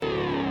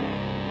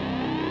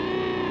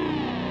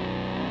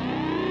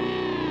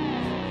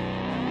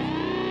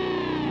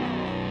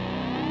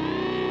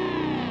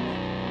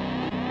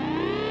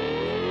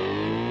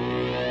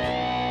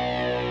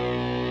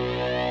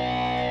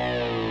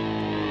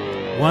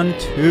1,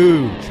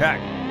 2, check.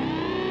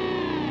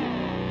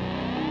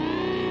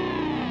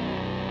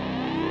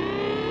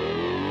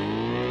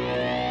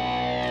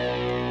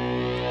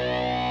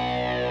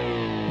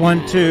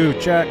 One, two,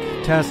 check.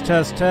 Test,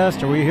 test,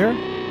 test. Are we here?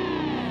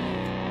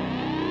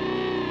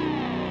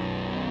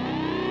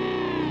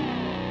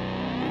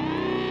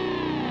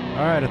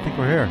 All right, I think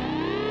we're here.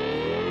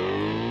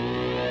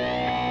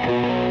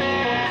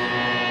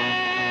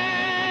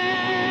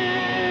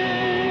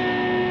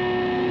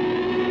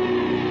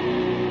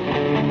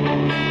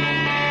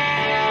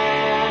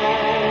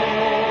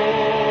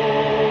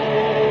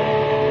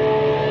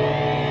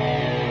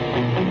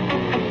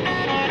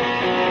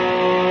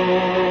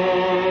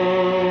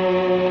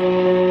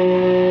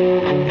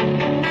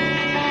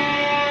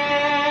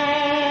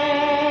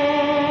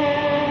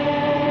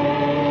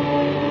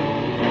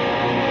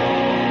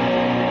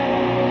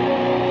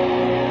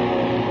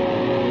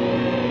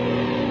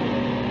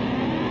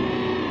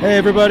 Hey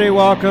everybody,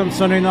 welcome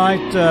Sunday night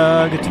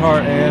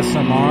guitar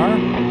ASMR.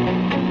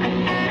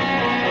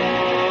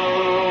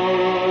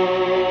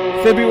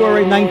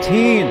 February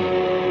 19,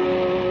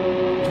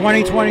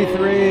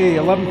 2023,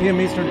 11 p.m.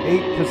 Eastern,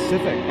 8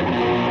 Pacific.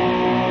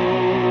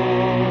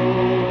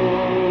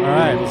 All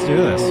right, let's do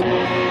this.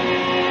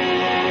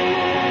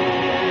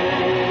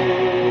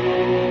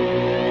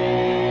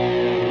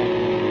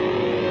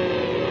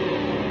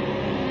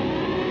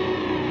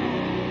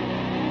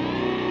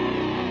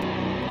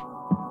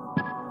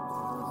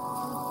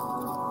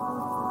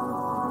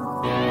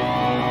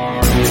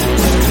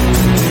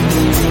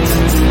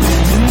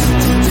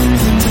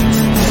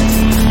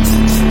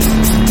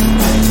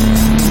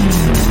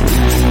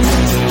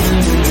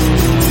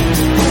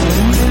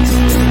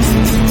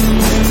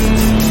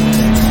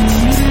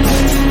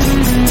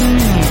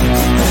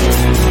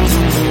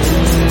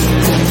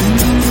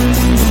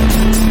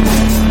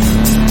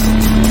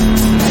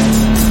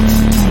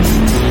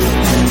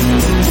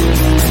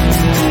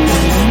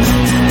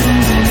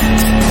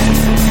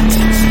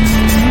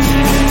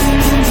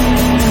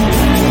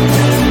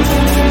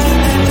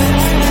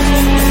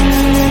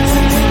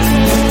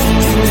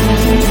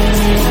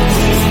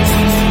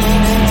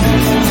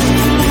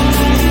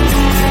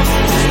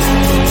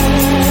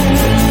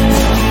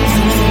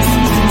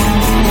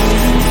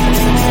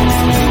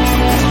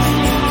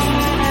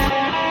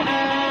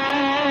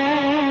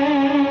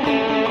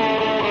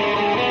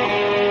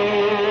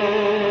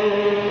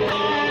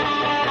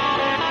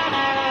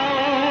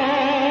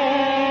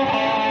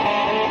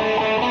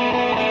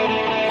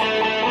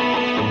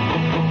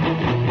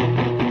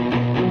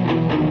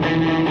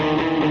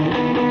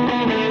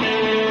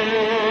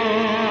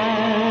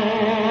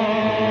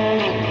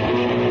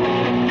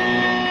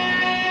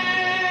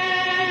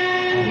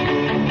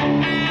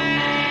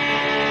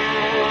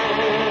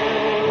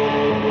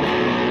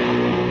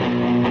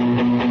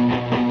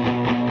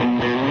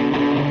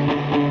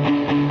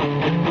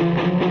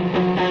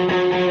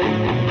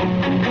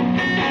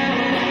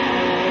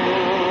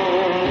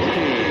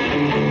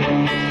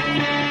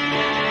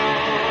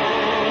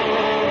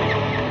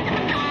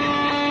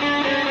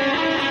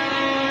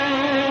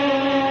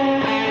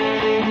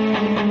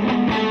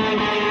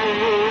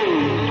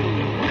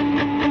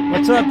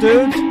 What's up,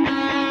 dudes?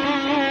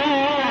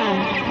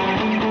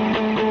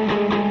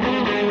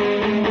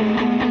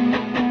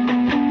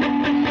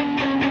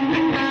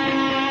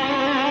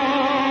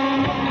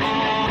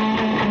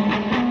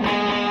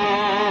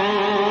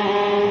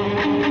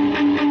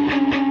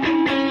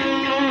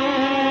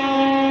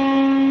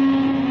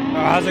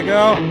 How's it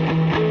go?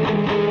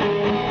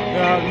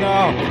 Oh,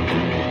 no.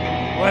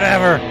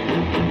 Whatever.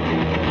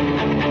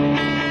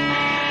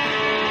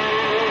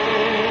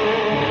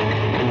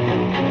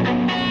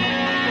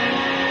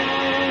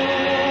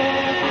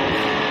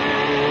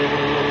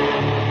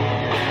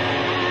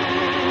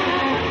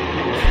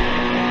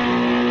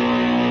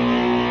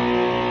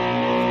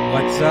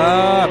 What's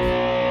up?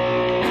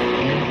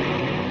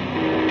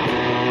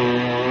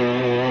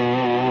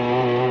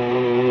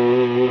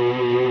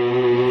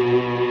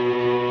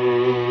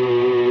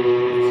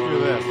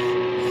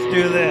 Let's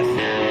do this.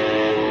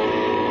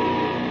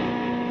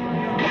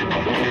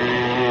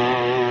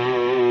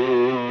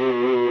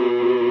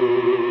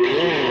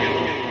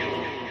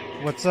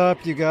 What's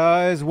up, you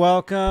guys?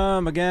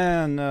 Welcome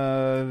again.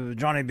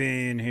 Johnny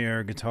Bean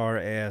here, Guitar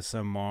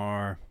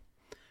ASMR.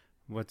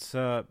 What's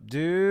up,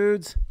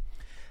 dudes?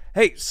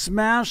 Hey,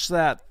 smash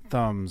that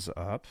thumbs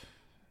up.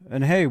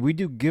 And hey, we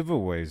do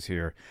giveaways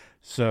here.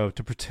 So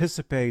to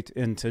participate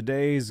in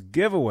today's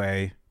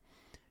giveaway,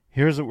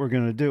 here's what we're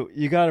going to do.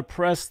 You got to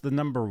press the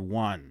number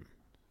 1.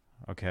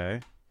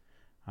 Okay?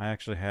 I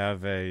actually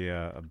have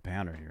a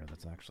banner here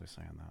that's actually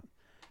saying that.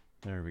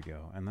 There we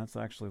go. And that's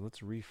actually,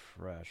 let's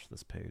refresh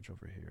this page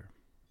over here.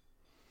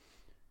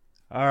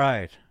 All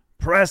right.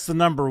 Press the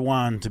number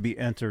 1 to be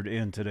entered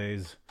in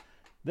today's.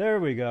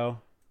 There we go.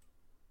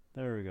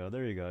 There we go.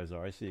 There you guys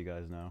are. I see you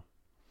guys now.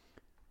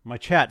 My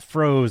chat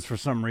froze for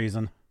some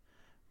reason.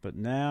 But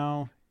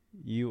now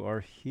you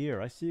are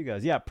here. I see you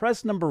guys. Yeah,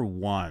 press number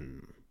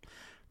 1.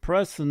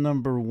 Press the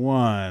number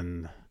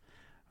 1.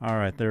 All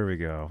right, there we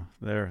go.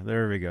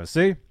 There we go.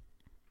 See?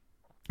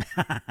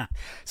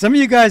 Some of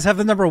you guys have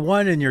the number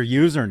 1 in your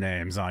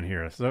usernames on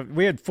here. So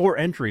we had 4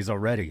 entries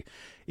already,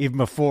 even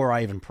before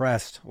I even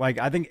pressed. Like,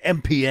 I think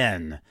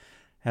MPN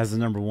has the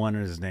number 1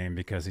 in his name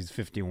because he's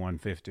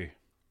 5150.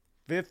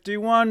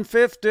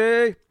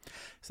 5150.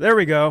 So there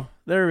we go.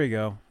 There we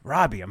go.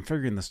 Robbie, I'm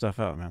figuring this stuff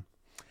out, man.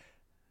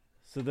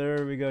 So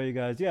there we go, you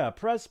guys. Yeah,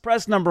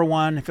 press number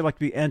 1 if you'd like to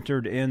be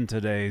entered in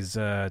today's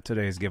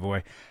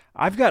giveaway.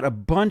 I've got a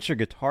bunch of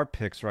guitar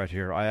picks right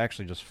here I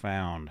actually just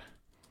found.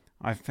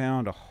 I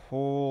found a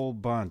whole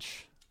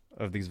bunch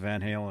of these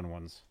Van Halen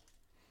ones.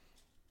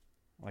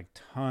 Like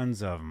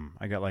tons of them.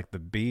 I got like the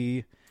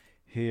B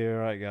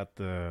here. I got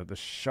the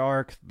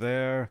Shark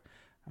there.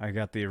 I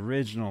got the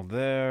original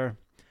there.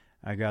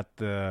 I got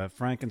the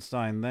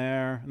Frankenstein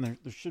there. And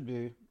there should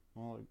be...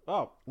 Well,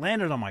 oh,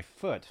 landed on my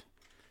foot.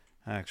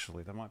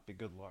 Actually, that might be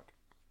good luck.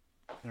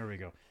 There we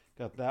go.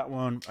 Got that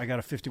one. I got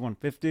a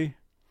 5150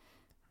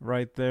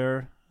 right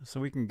there. So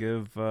we can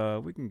give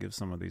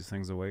some of these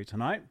things away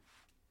tonight.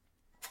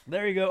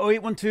 There you go.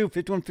 0812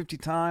 5150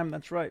 time.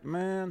 That's right,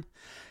 man.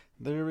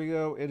 There we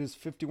go. It is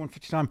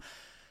 5150 time.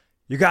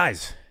 You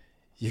guys.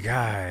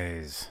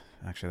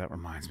 Actually, that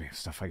reminds me of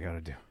stuff I got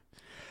to do.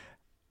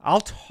 I'll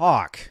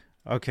talk.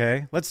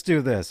 Okay, let's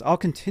do this. I'll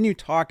continue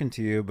talking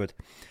to you, but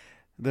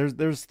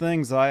there's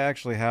things I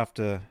actually have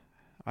to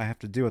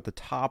do at the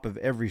top of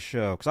every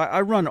show because I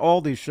run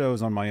all these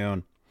shows on my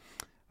own.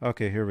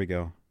 Okay, here we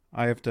go.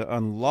 I have to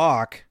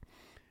unlock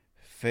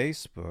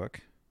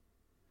Facebook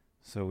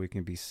so we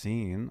can be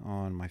seen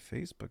on my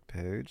Facebook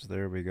page.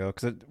 There we go.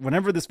 Because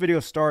whenever this video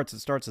starts, it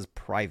starts as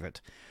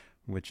private,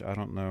 which I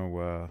don't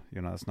know.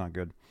 That's not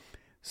good.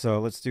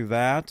 So let's do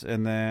that.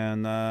 And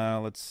then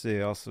let's see.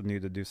 I also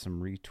need to do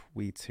some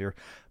retweets here.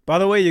 By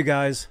the way, you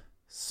guys,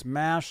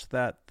 smash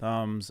that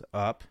thumbs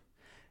up.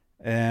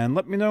 And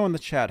let me know in the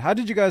chat. How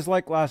did you guys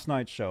like last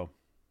night's show?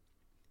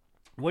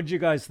 What did you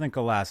guys think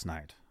of last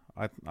night?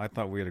 I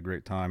thought we had a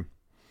great time.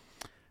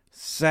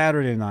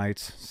 Saturday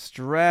nights,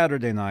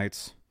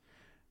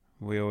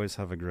 we always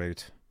have a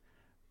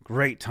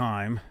great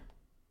time.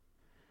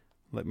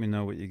 Let me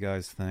know what you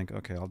guys think.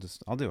 Okay,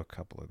 I'll do a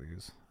couple of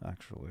these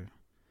actually.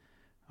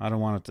 I don't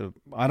want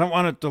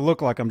it to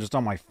look like I'm just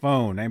on my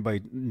phone. Anybody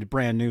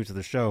brand new to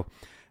the show,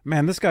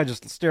 man, this guy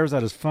just stares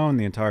at his phone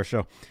the entire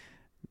show.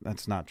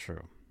 That's not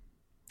true.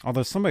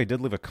 Although somebody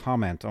did leave a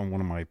comment on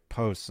one of my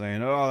posts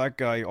saying, "Oh, that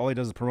guy, all he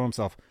does is promote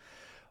himself."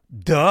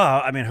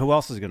 Duh. I mean, who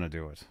else is going to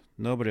do it?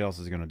 Nobody else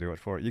is going to do it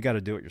for it. You got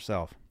to do it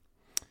yourself.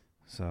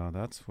 So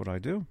that's what I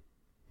do.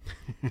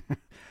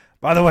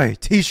 By the way,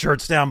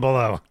 t-shirts down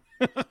below.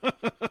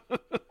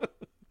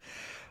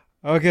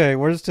 Okay,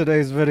 where's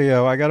today's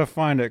video? I got to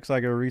find it because I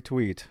got to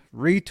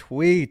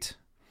retweet.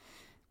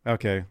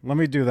 Okay, let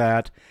me do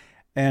that.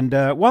 And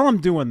while I'm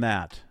doing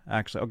that,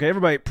 actually, okay,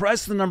 everybody,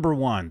 press the number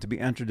 1 to be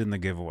entered in the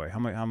giveaway. How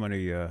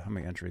many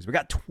entries? We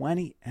got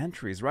 20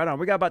 entries. Right on.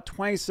 We got about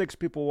 26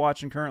 people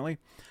watching currently.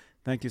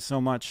 Thank you so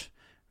much.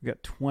 We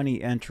got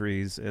 20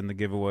 entries in the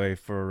giveaway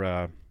for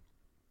a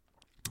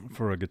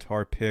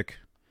guitar pick.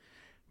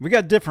 We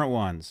got different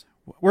ones.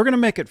 We're gonna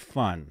make it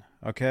fun.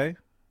 Okay.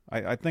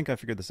 I think I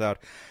figured this out.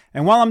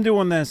 And while I'm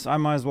doing this, I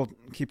might as well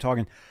keep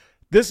talking.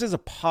 This is a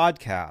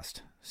podcast.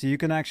 So you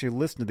can actually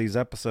listen to these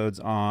episodes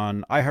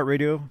on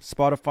iHeartRadio,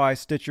 Spotify,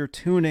 Stitcher,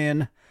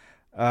 TuneIn,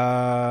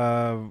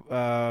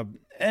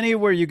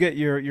 anywhere you get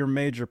your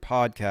major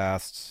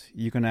podcasts,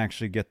 you can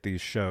actually get these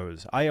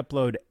shows. I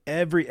upload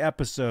every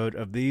episode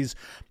of these,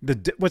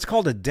 what's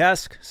called a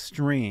desk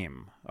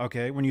stream.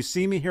 Okay, when you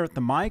see me here at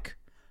the mic,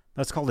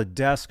 that's called a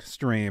desk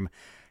stream.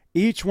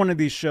 Each one of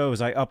these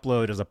shows I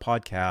upload as a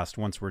podcast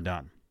once we're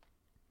done.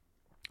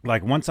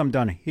 Like once I'm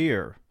done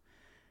here,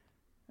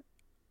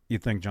 you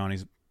think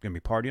Johnny's gonna be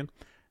partying?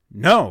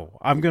 No,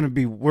 I'm gonna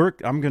be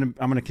I'm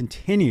gonna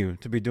continue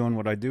to be doing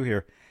what I do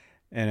here,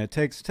 and it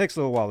takes a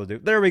little while to do.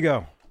 There we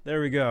go.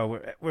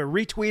 We're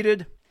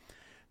retweeted.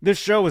 This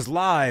show is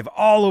live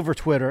all over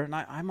Twitter, and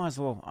I might as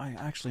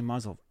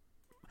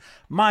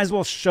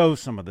well show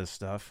some of this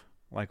stuff,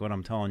 like what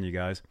I'm telling you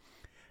guys.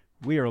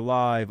 We are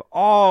live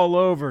all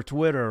over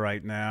Twitter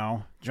right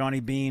now.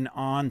 Johnny Bean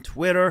on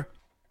Twitter.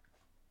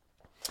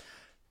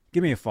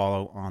 Give me a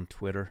follow on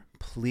Twitter,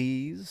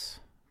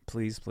 please.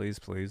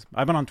 Please.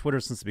 I've been on Twitter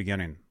since the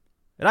beginning.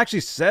 It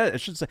should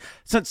say,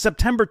 since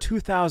September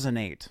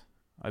 2008,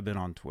 I've been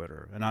on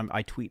Twitter. And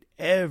I tweet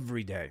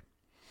every day.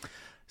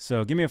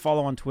 So give me a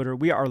follow on Twitter.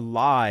 We are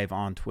live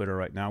on Twitter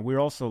right now. We're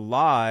also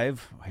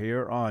live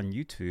here on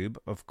YouTube,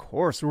 of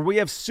course, where we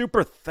have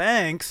super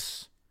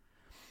thanks,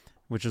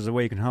 which is a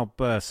way you can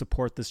help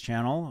support this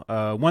channel.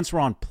 Once we're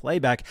on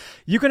playback,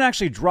 you can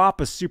actually drop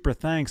a super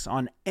thanks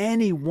on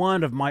any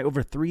one of my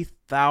over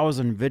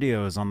 3,000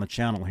 videos on the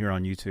channel here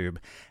on YouTube.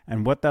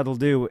 And what that'll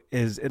do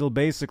is it'll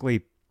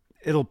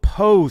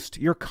post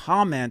your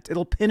comment.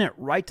 It'll pin it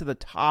right to the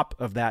top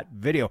of that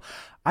video.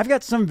 I've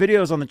got some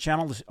videos on the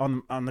channel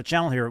on the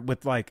channel here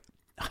with like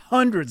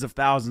hundreds of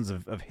thousands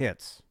of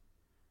hits.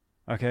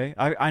 Okay,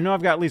 I know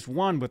I've got at least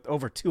one with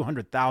over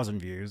 200,000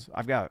 views.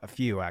 I've got a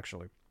few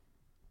actually.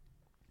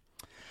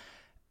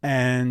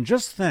 And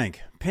just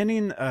think,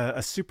 pinning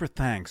a super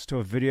thanks to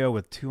a video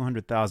with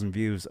 200,000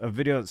 views, a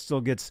video that still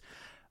gets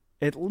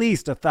at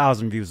least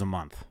 1,000 views a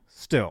month.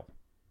 Still,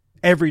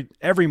 every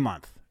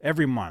month.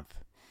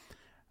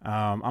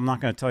 I'm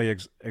not going to tell you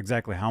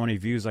exactly how many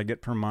views I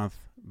get per month,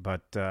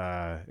 but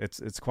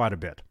it's quite a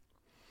bit.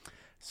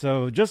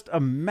 So just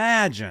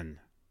imagine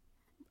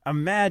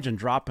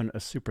dropping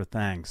a super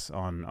thanks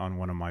on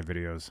one of my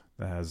videos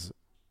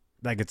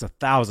that gets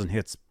 1,000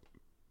 hits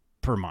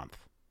per month.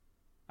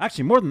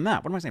 Actually, more than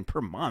that. What am I saying?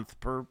 Per month,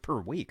 per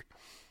week.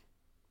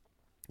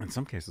 In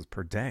some cases,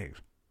 per day.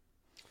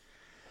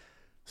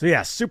 So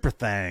yeah, super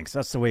thanks.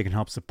 That's the way you can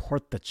help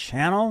support the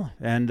channel.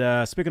 And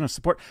speaking of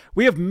support,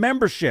 we have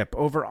membership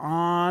over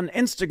on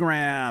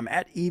Instagram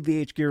at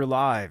EVH Gear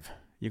Live.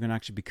 You can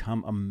actually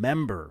become a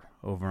member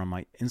over on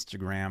my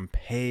Instagram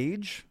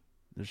page.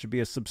 There should be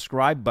a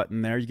subscribe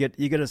button there. You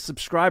get a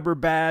subscriber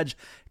badge,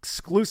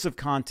 exclusive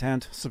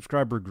content,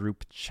 subscriber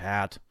group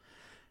chat.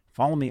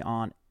 Follow me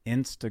on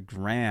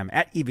Instagram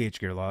at EVH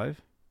Gear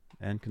Live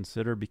and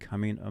consider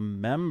becoming a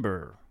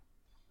member.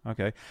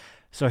 Okay,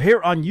 so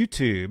here on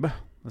YouTube,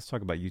 let's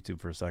talk about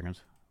YouTube for a second.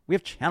 We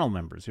have channel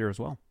members here as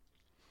well.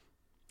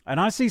 And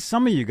I see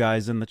some of you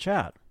guys in the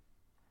chat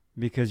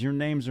because your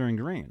names are in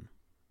green.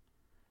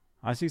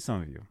 I see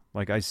some of you.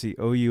 Like I see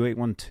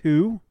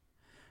OU812.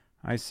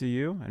 I see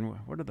you. And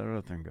where did that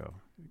other thing go?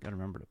 You got to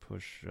remember to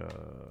push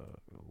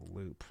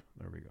loop.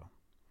 There we go.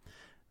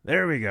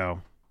 There we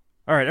go.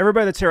 All right,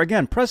 everybody that's here,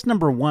 again, press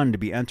number 1 to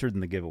be entered in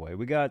the giveaway.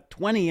 We got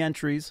 20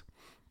 entries.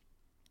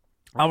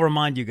 I'll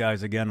remind you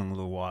guys again in a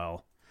little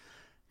while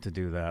to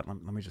do that.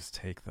 Let me just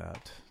take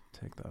that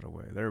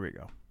away. There we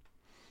go.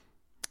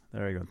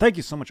 There you go. Thank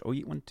you so much,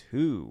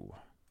 OU12.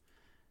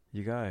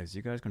 You guys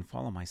can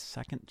follow my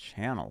second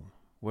channel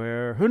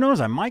where, who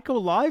knows, I might go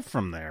live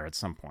from there at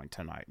some point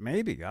tonight.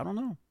 Maybe. I don't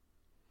know.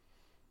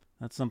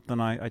 That's something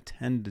I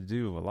tend to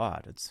do a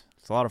lot. It's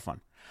a lot of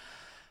fun.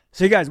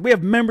 So you guys, we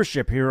have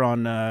membership here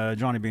on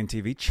Johnny Bean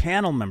TV,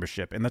 channel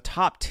membership. In the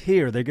top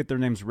tier, they get their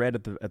names read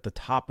at the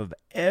top of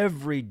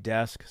every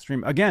desk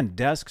stream. Again,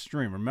 desk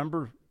stream.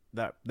 Remember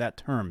that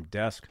term,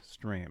 desk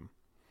stream.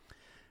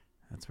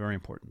 That's very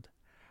important.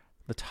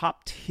 The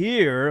top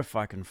tier, if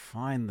I can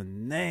find the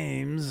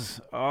names,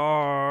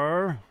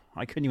 are...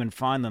 I couldn't even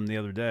find them the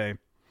other day.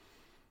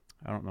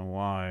 I don't know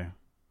why.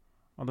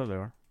 Oh, there they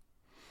are.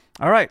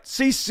 All right,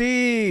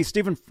 CC,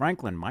 Stephen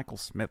Franklin, Michael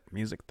Smith,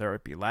 Music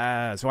Therapy,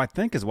 Laz, who I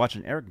think is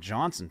watching Eric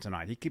Johnson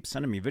tonight. He keeps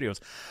sending me videos.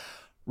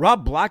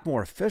 Rob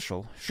Blackmore,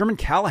 Official, Sherman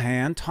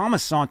Callahan,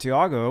 Thomas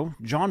Santiago,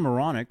 John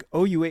Moronic,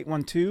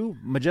 OU812,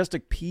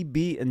 Majestic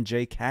PB and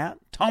J Cat,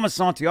 Thomas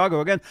Santiago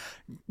again,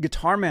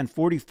 Guitar Man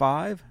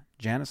 45,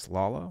 Janice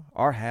Lala,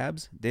 R.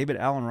 Habs, David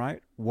Allen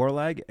Wright,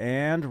 Warlag,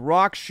 and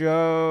Rock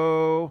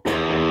Show.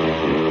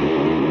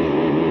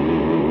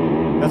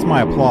 That's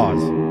my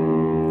applause.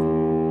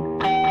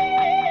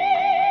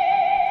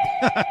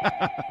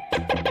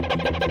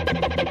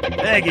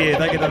 Thank you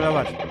very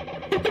much.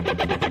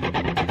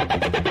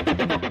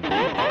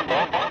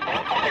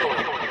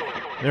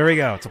 There we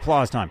go. It's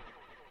applause time.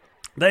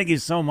 Thank you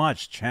so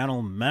much,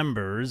 channel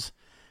members.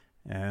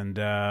 And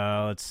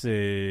let's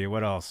see,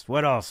 what else?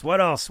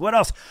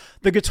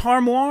 The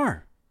Guitar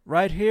Moir,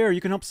 right here.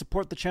 You can help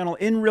support the channel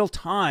in real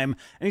time.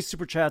 Any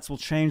super chats will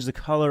change the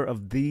color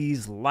of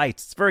these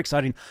lights. It's very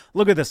exciting.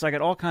 Look at this. I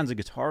got all kinds of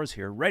guitars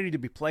here ready to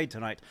be played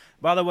tonight.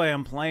 By the way,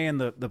 I'm playing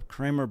the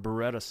Kramer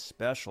Beretta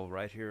Special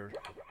right here.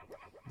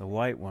 The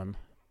white one.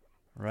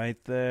 Right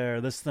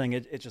there. This thing,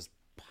 it just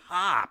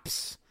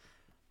pops.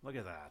 Look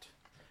at that.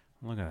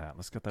 Look at that.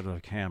 Let's get that other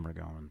camera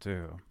going,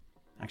 too.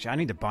 Actually, I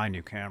need to buy a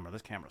new camera.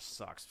 This camera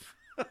sucks.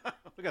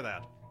 Look at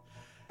that.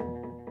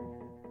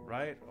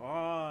 Right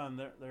on.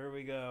 There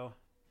we go.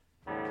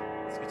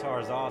 This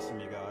guitar is awesome,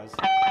 you guys.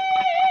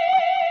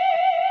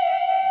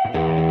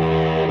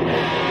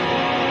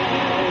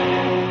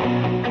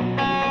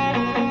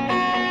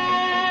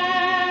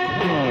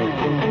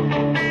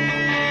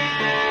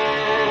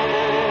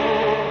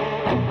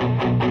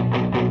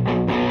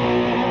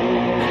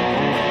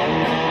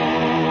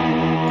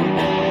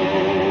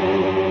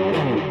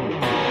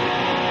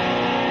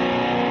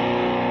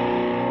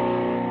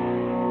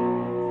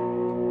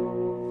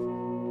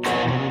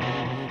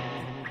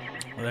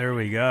 There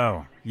we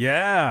go.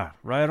 Yeah,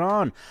 right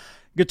on.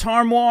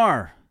 Guitar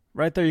Moir.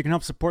 Right there, you can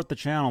help support the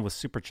channel with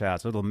super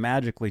chats. It'll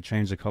magically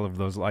change the color of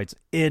those lights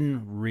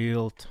in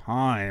real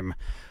time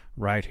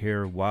right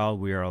here while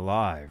we are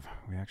live.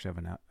 We actually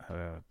have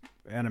an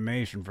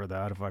animation for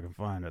that if I can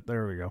find it.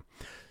 There we go.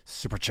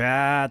 Super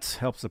chats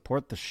help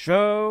support the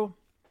show.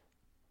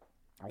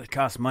 It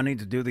costs money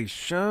to do these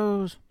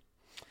shows.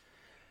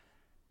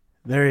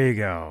 There you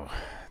go.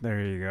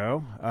 There you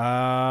go.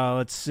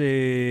 Let's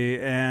see.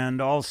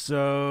 And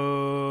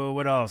also,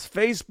 what else?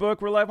 Facebook.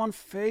 We're live on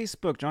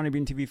Facebook. Johnny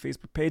Bean TV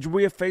Facebook page.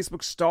 We have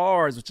Facebook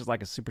Stars, which is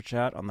like a super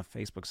chat on the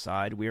Facebook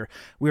side. We are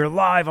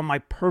live on my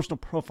personal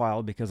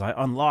profile because I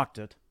unlocked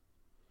it.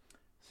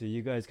 So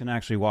you guys can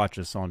actually watch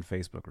us on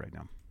Facebook right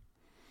now.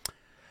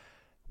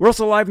 We're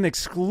also live in the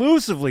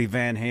exclusively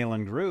Van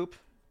Halen group.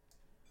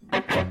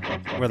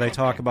 where they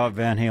talk about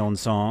Van Halen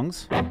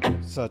songs,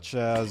 such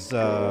as,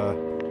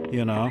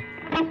 you know.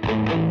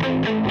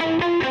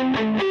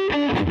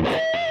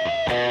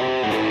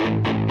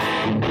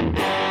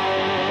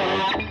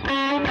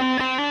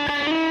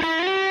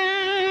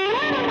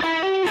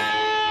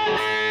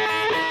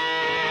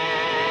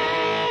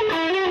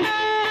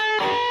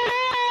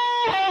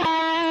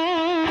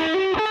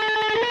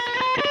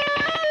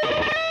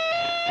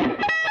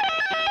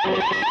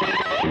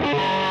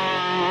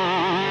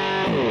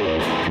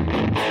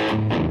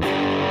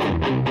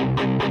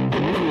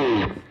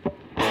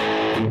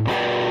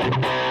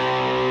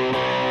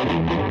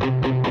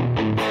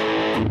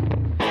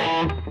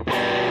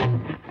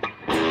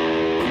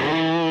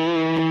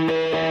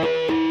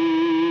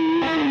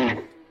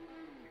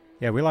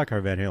 Yeah, we like our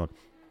Van Halen.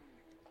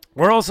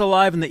 We're also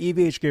live in the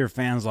EVH Gear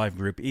Fans Live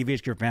group,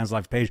 EVH Gear Fans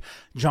Live page,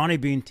 Johnny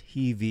Bean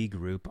TV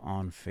group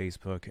on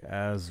Facebook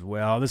as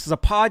well. This is a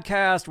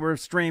podcast. We're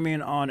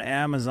streaming on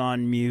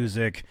Amazon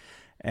Music.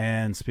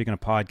 And speaking of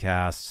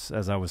podcasts,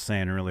 as I was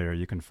saying earlier,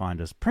 you can find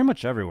us pretty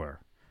much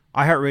everywhere.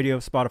 iHeartRadio,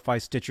 Spotify,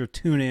 Stitcher,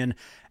 TuneIn,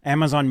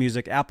 Amazon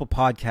Music, Apple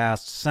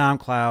Podcasts,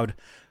 SoundCloud.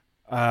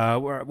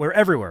 We're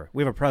everywhere.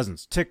 We have a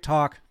presence.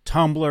 TikTok,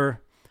 Tumblr,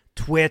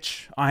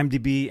 Twitch,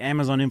 IMDb,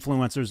 Amazon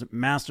Influencers,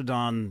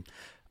 Mastodon,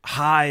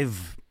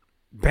 Hive,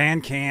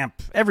 Bandcamp,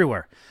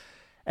 everywhere.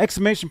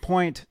 Exclamation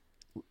point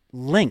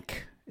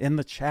link in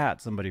the chat,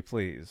 somebody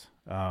please.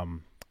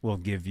 We'll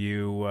give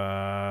you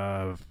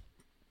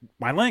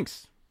my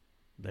links.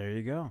 There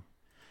you go.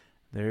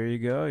 There you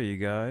go, you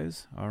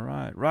guys. All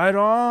right. Right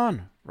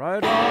on.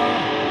 Right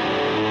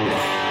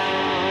on.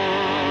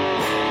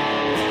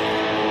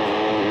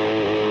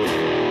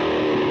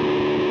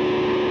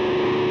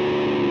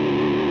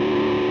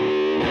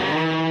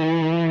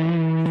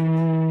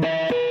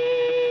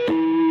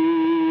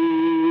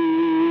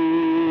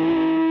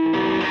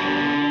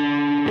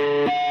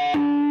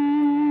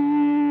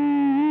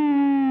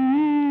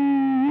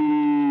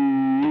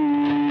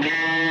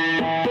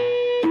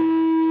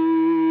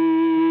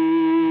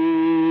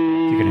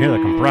 Hear the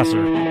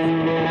compressor.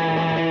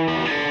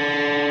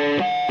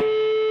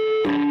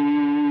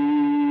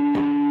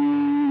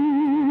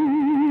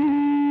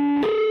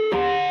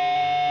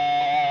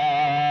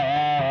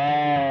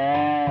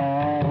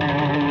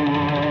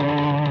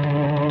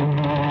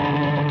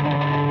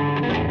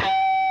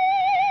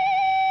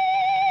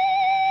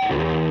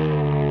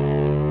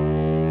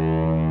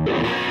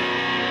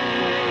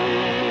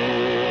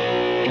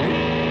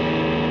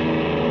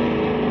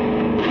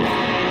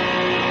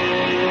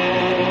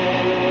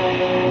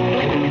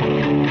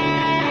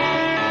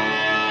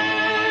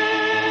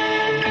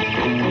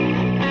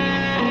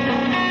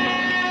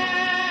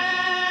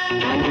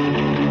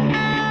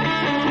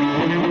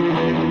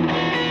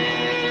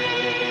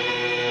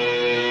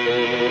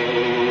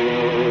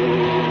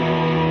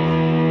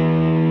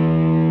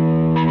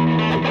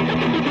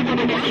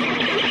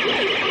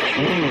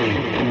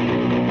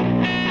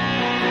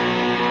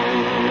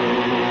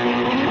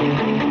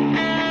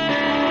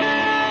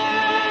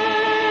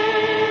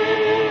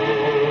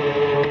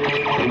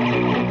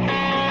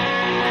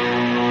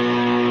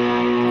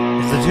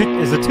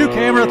 Is the two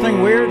camera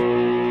thing weird?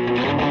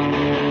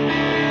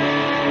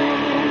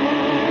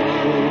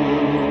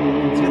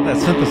 Let's get that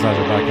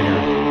synthesizer back in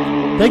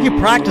here. Thank you,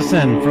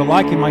 Practicing, for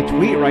liking my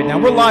tweet right now.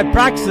 We're live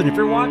practicing. If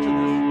you're watching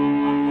this,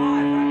 I'm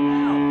live right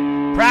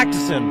now.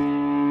 Practicing.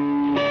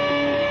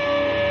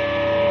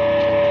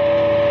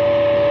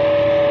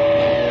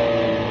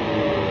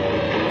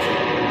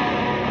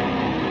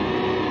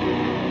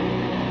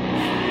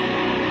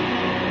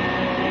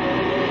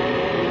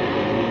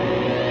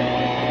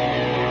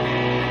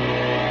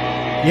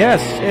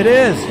 Yes, it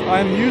is.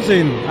 I'm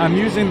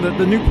using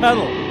the new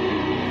pedal.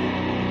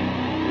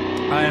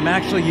 I am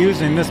actually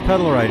using this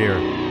pedal right here.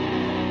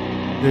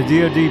 The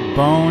DoD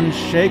Bone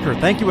Shaker.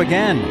 Thank you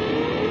again,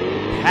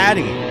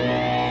 Patty.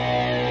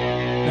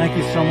 Thank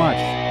you so much.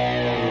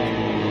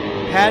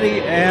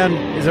 Patty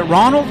and, is it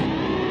Ronald?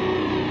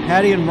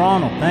 Patty and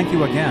Ronald, thank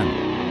you again.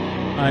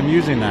 I'm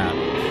using that.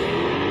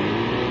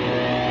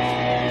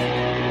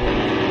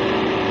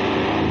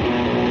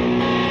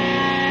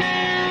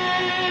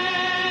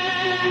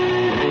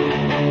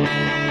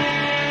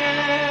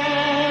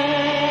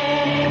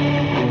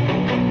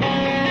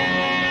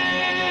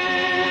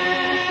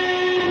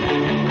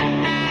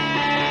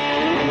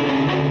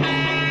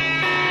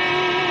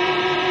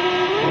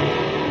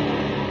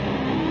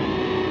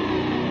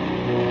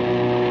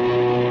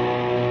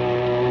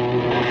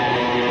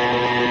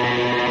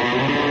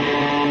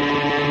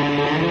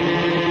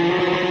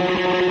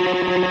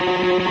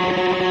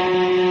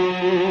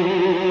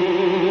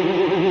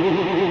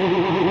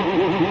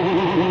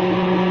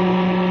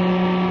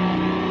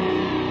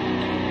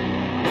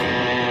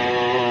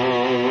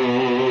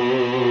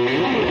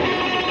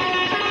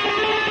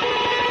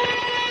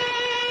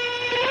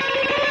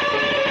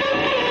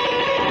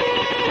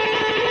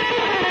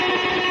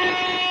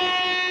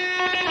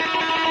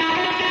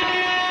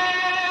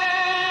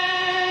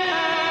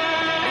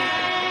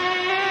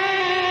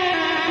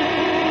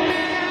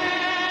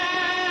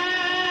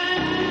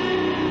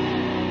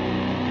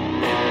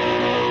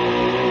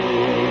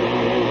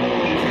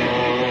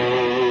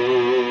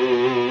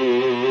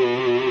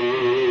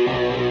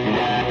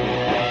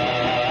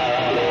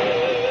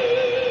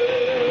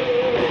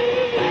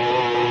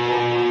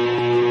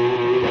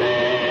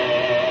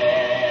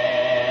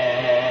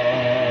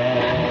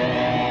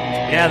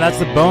 Yeah, that's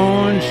the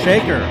Bone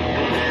Shaker.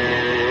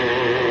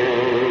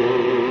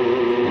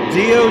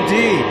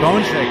 DOD,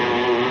 Bone Shaker.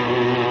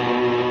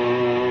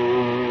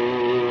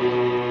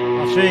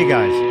 I'll show you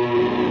guys.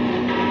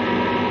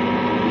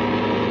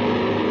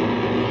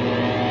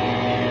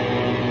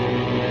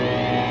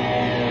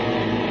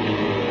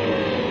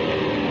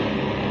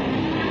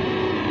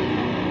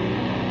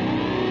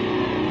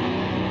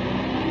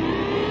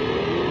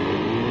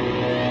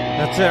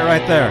 That's it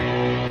right there.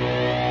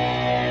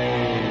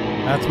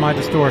 That's my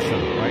distortion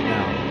right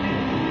now.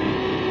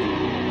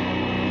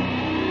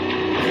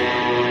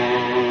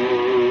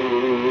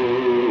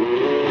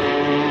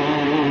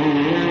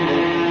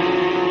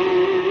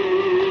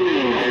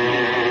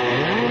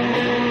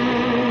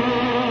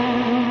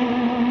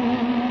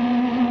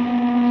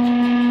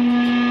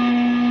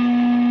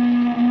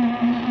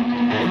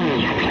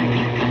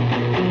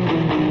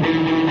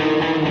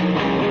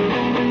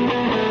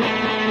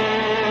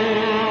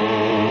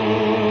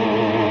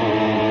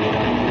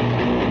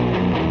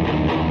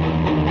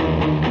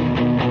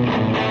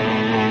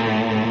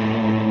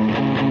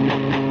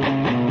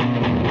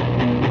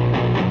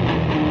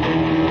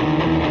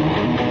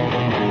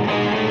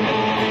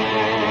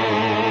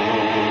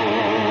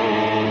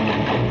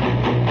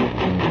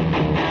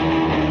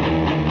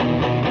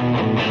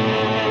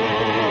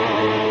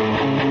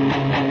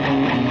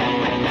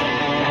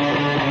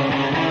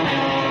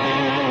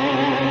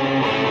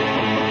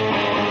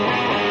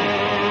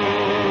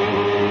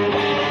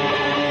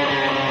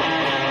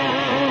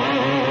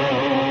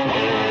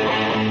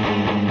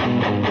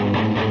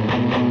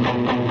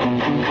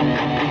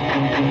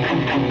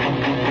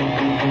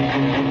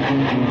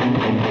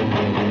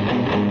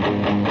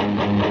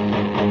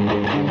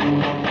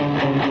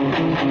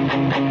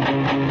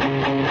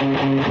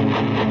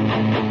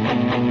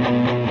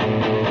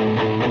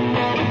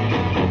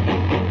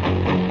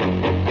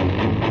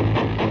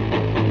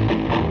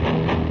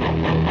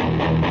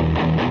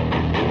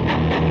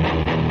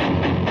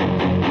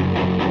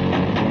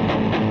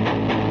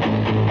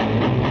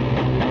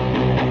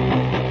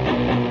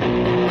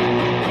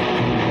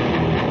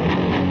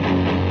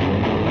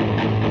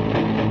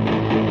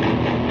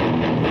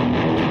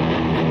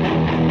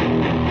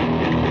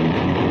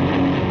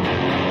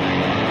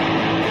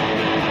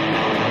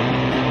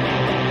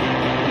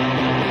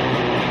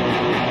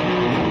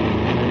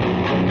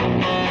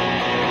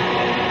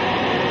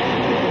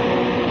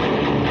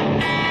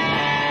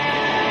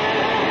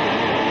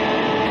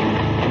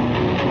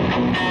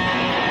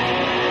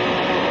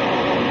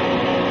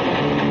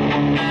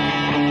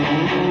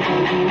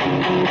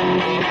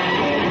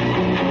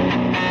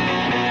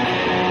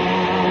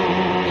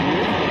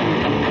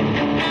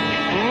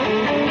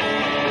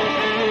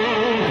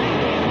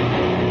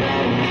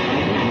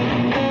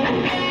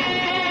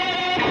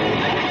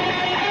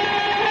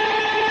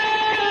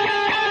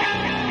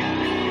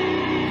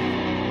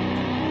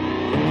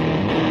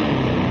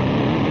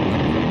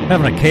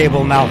 Having a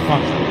cable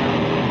malfunction.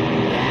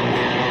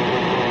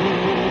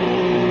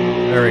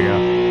 There we go.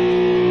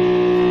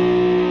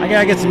 I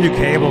gotta get some new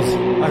cables.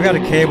 I've got a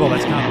cable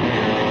that's kind of weird.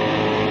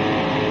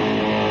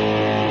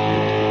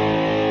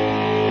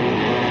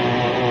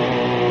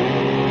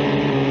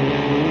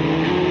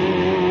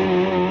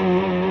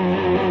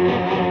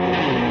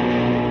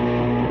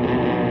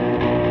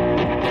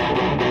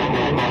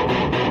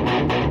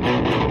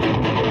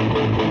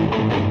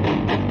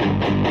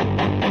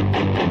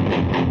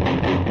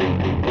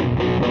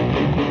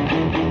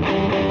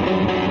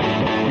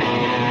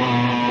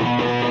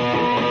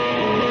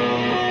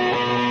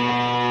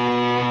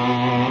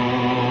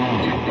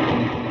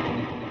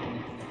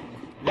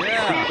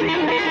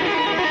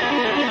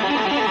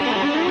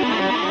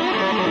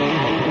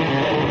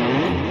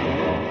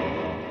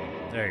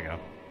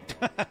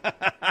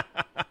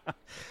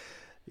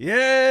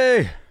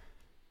 Yay!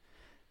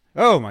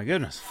 Oh my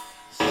goodness.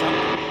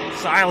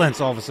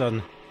 Silence all of a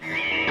sudden.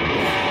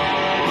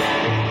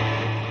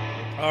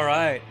 All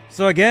right.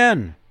 So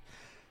again,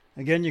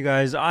 you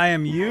guys, I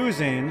am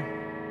using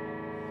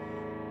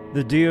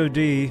the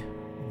DOD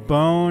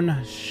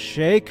Bone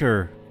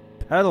Shaker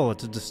pedal.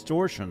 It's a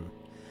distortion.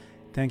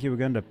 Thank you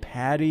again to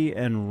Patty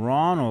and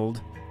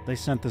Ronald. They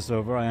sent this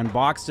over. I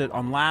unboxed it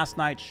on last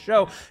night's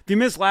show. If you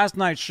missed last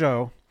night's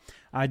show,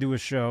 I do a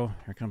show.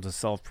 Here comes a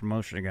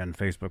self-promotion again,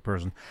 Facebook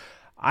person.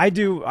 I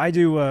do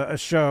a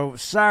show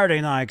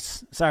Saturday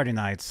nights.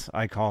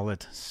 I call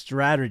it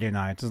Straturday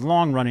Nights. It's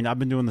long running. I've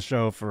been doing the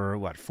show for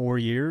 4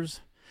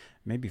 years,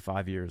 maybe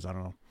 5 years. I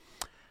don't know.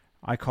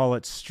 I call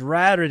it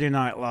Straturday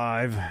Night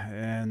Live,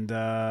 and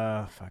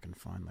if I can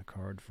find the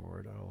card for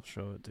it, I'll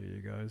show it to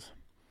you guys.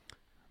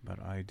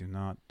 But I do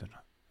not.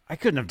 I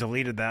couldn't have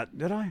deleted that,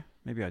 did I?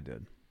 Maybe I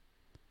did.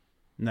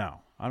 No,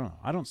 I don't know.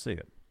 I don't see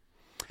it.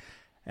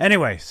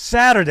 Anyway,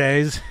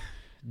 Saturdays,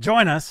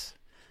 join us.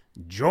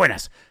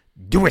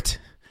 Do it.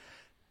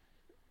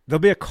 There'll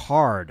be a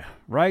card,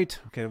 right?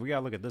 Okay, we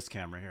gotta look at this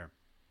camera here.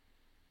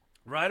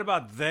 Right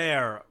about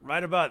there,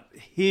 right about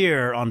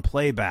here on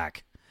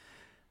playback,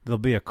 there'll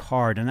be a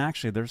card. And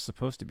actually, there's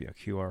supposed to be a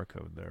QR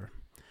code there.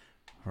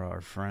 for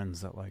our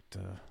friends that like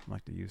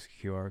to use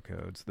QR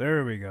codes.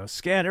 There we go.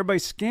 Everybody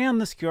scan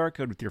this QR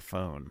code with your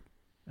phone.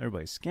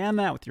 Everybody scan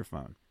that with your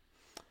phone.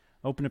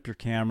 Open up your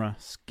camera,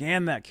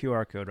 scan that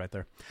QR code right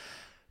there.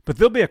 But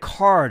there'll be a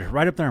card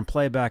right up there in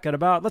playback at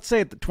about, let's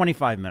say, at the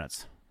 25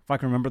 minutes. If I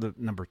can remember the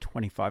number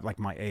 25, like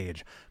my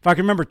age. If I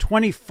can remember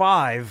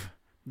 25,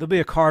 there'll be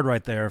a card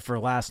right there for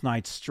last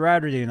night's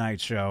Saturday night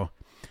show.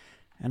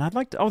 And I'd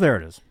like to, there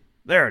it is.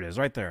 There it is,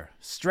 right there.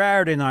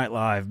 Saturday Night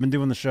Live. Been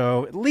doing the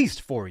show at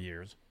least 4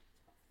 years.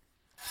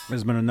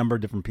 There's been a number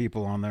of different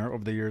people on there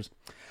over the years.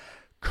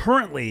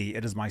 Currently,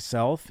 it is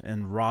myself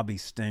and Robbie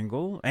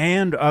Stengel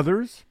and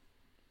others.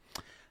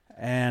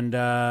 And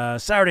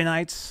Saturday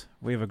nights,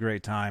 we have a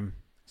great time.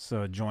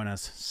 So join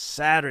us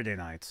Saturday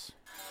nights.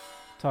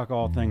 Talk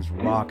all things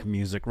rock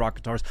music, rock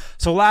guitars.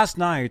 So last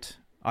night,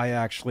 I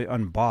actually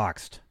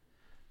unboxed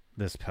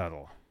this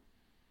pedal.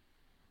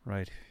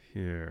 Right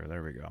here.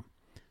 There we go.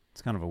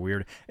 It's kind of a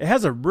weird. It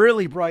has a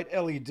really bright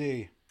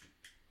LED.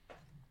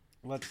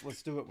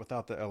 Let's do it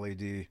without the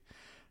LED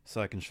so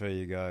I can show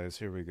you guys.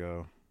 Here we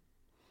go.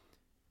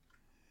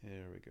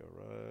 Here we go.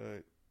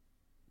 Right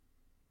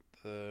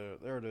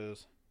there it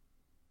is.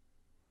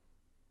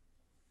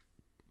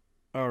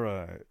 All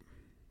right.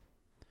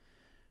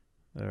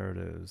 There it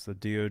is. The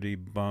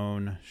DoD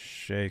Bone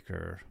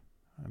Shaker.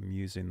 I'm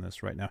using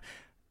this right now.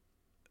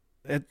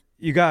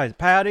 You guys,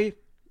 Patty,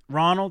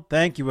 Ronald,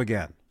 thank you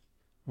again.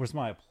 Where's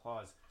my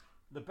applause?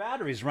 The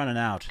battery's running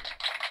out.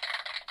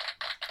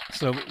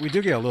 So we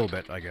do get a little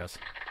bit, I guess.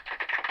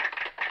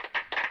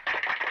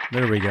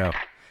 There we go.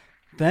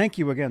 Thank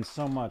you again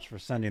so much for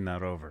sending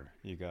that over,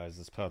 you guys,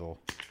 this pedal.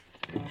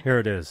 Here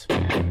it is.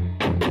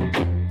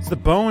 It's the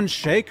Bone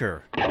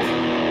Shaker.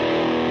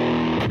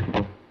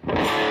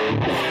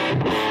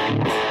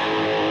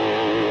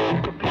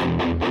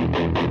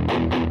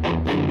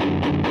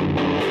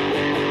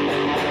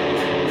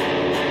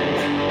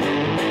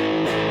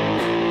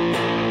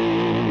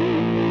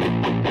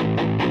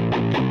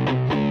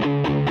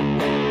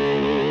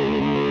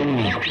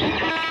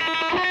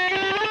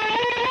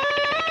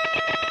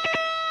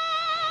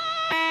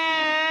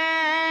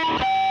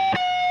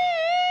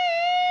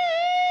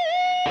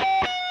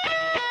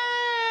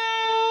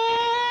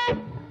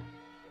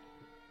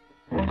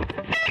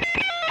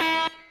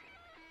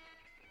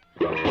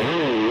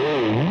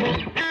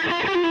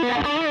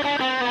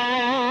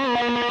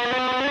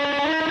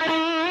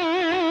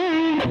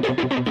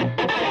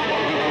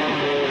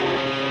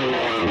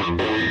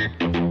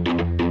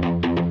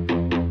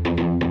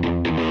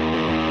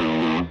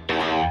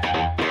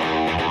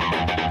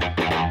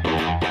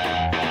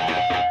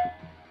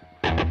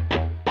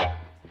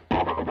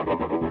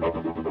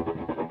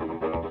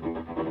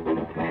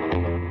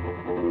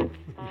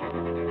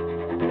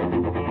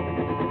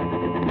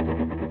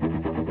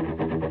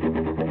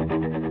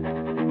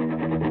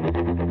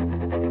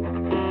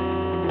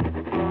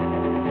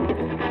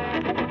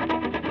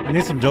 I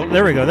need some.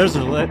 There we go. There's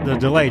the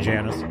delay,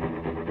 Janice.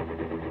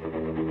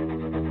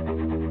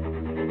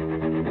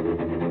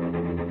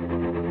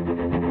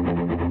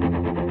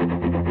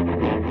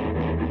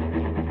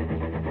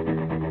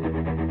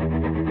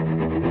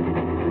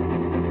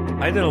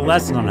 I did a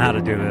lesson on how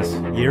to do this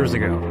years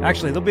ago.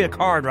 Actually, there'll be a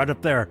card right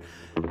up there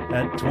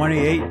at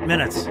 28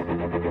 minutes.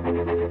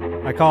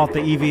 I call it the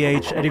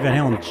EVH Eddie Van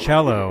Halen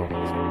cello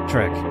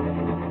trick.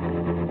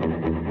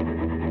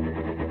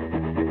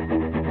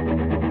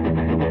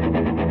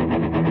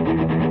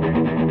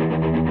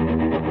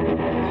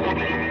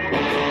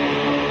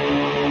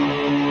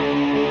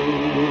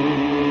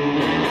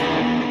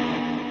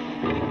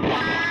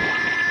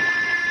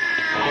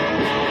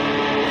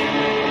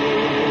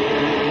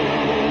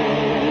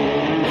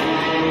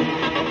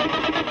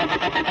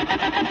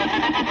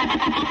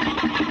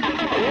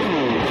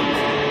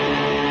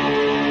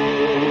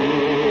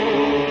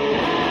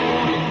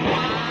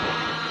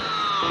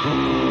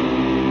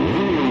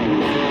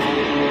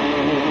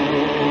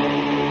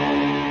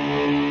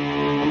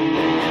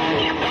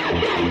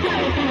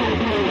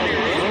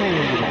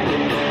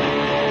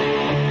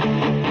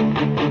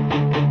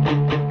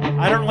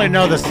 I don't really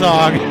know the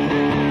song.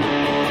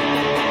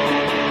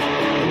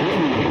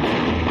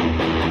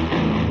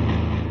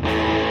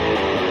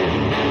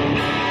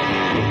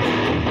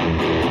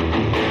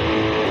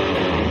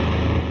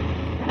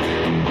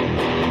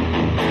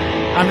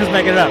 I'm just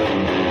making it up.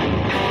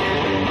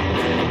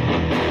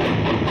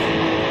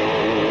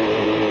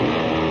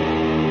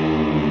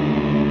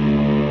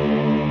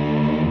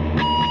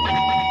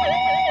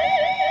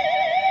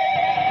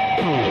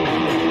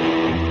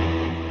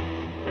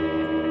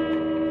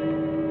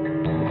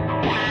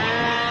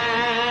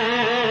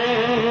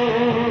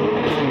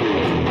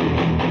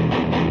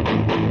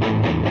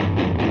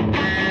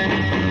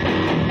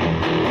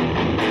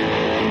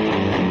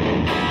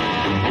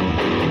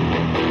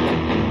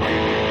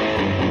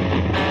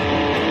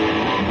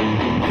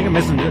 I'm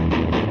missing it.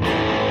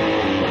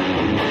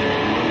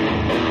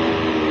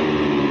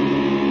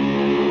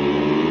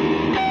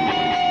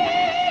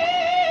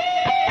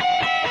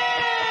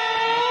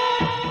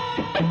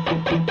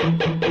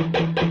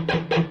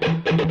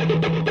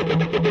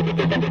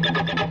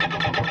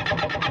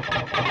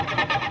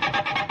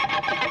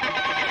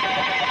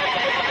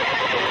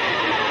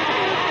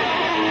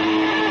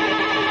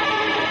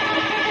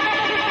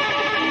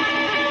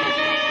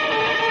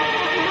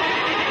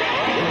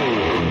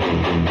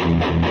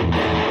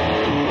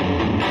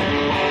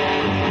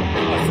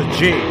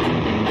 G. No,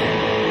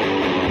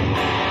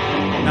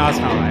 it's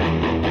not right.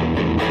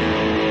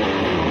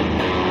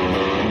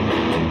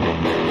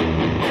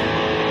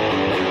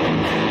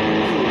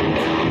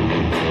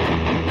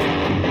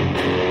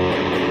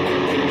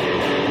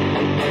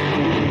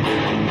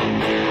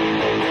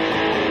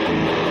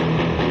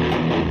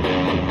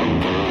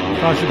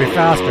 Thought it should be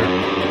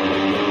faster.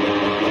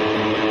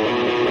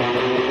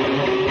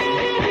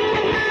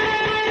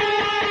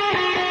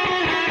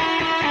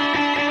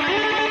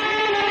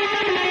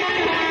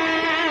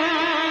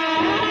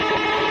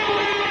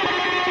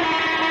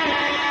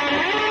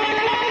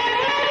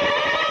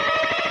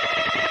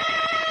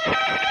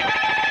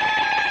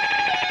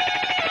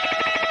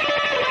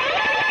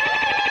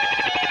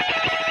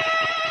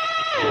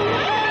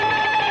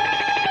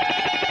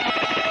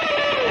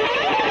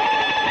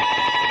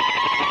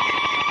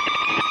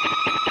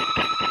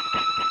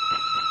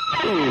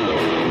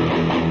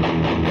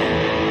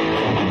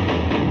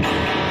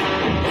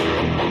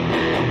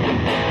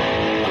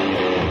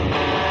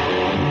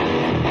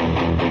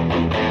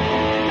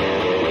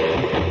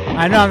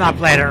 I know I'm not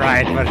playing it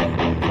right, but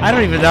I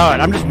don't even know it.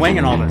 I'm just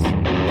winging all this.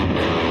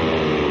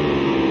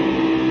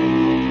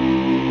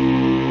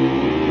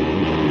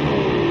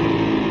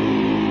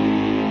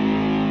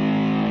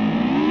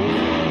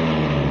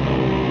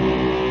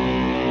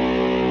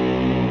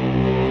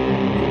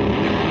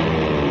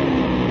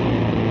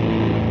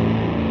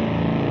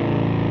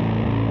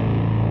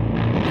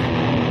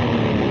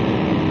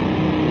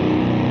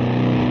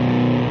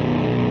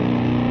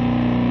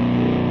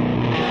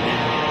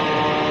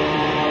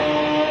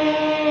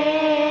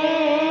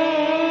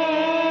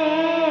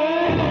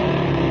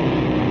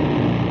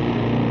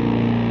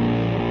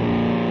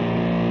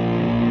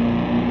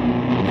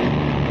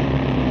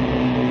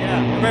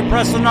 Everybody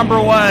press the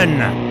number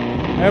one.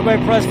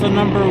 Everybody press the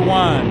number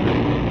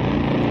one.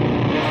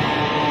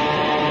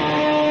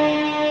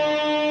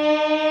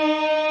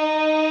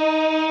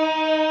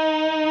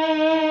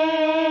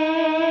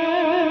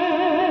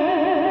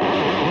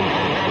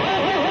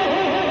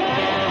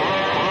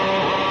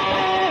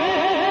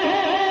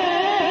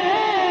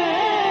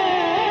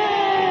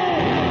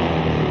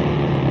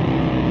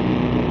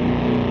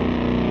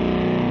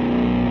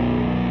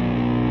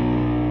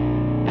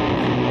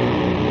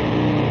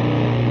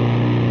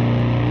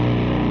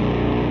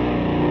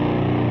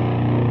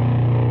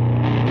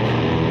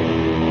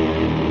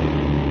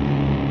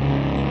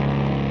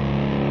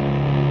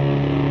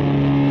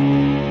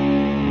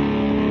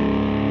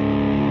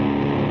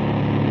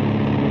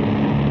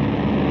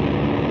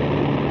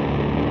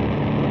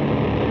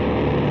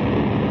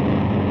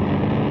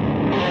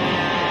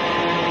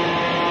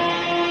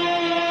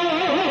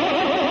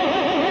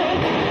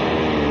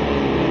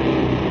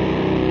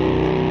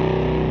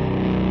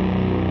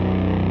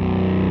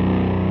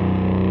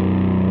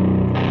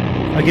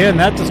 Again,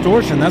 that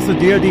distortion, that's the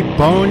DoD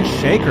Bone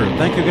Shaker.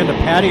 Thank you again to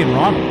Patty and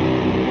Ronald.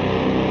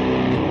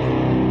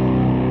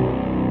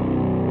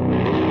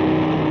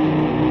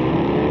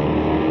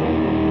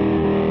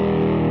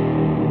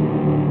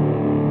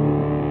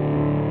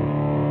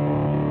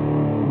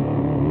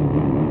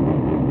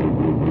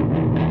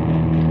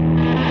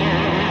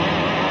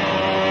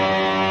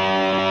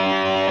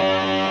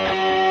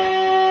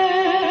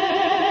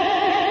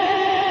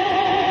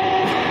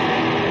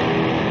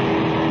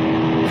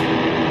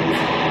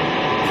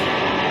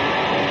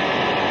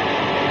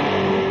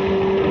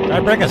 Did I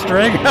break a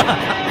string?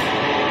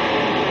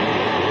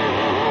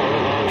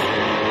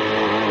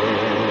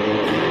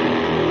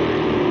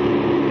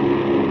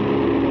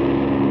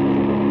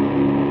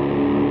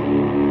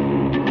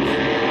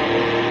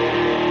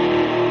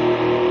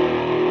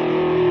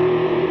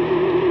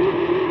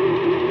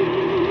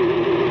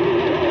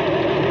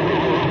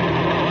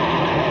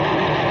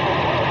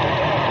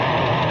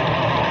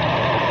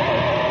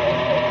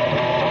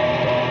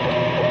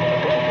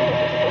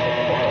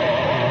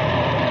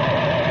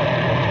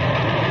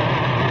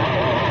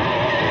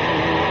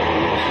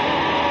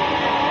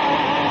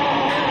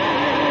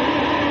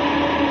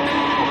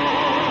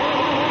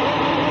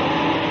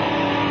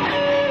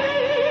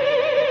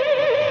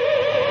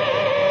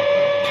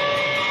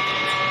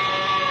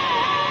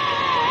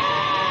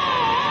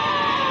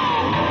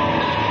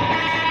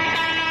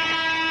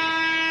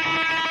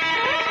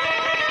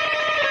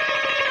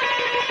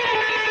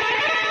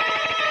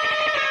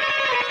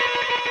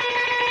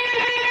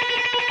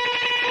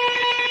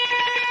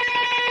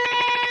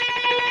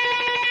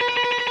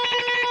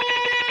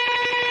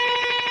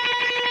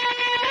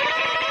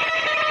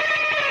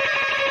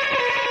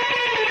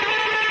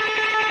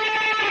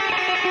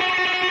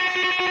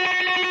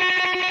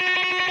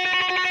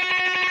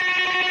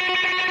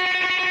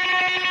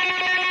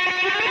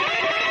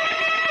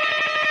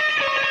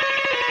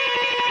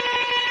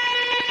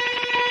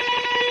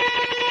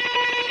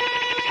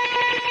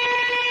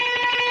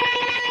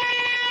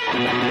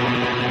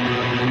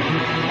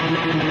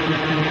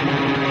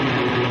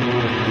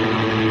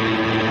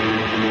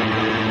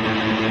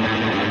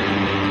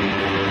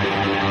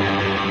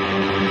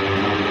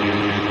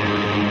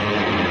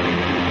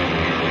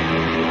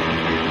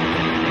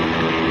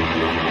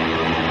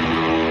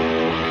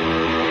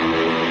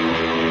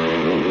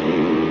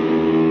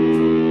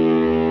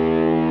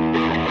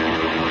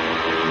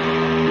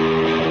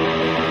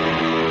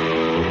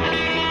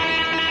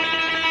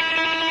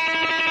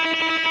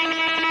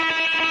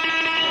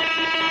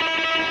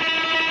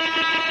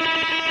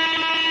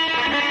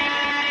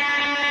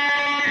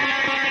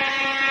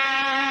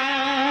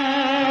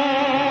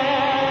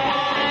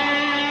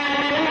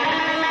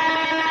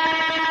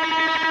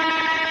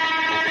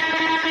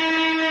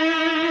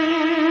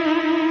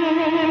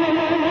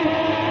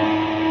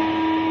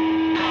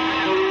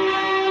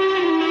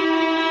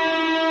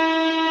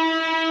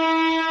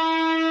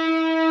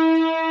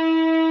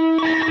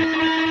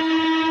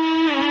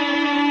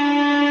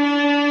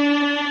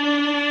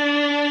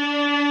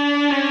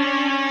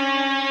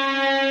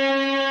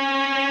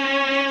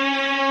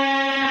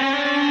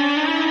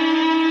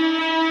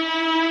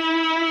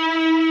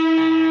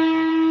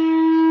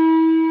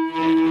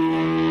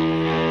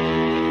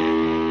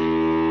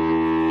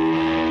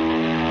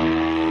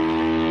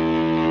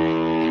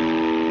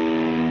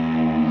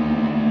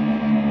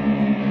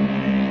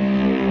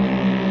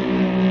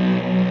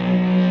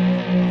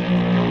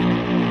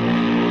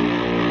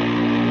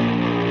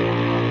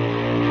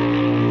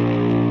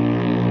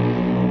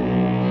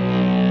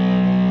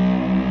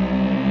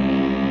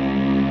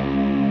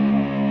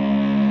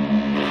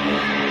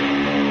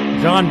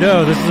 John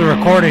Doe, this is a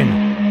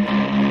recording.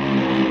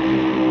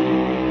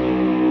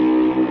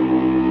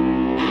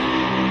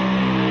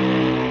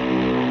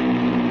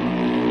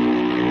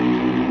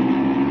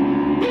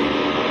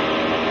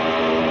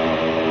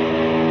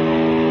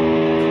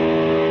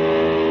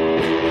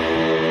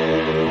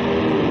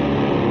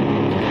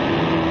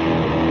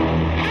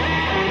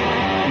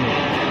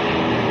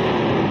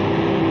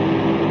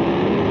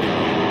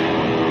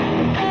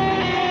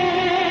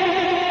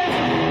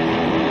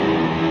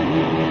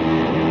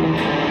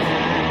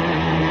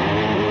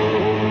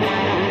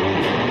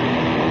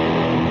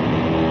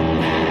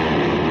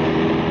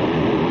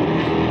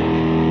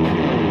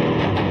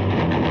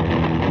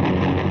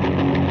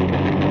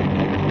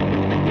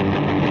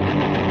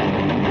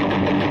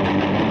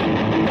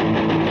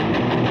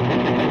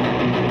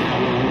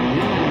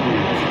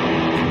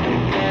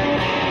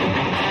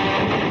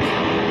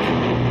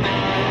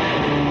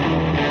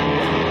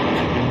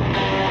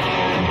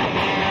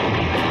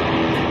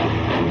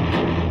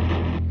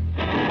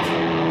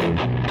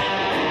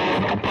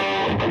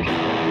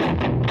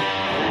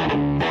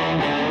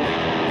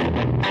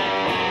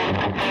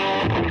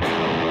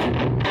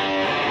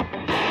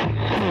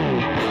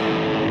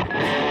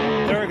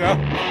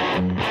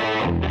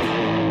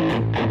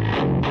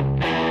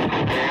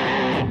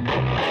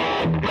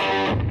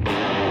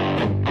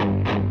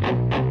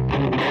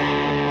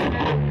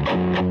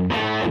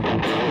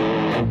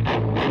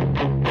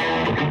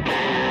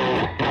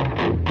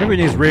 Maybe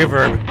it needs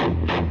reverb.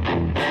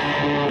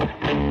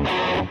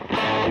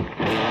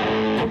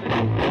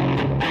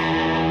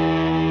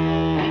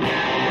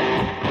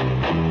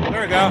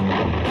 There we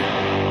go.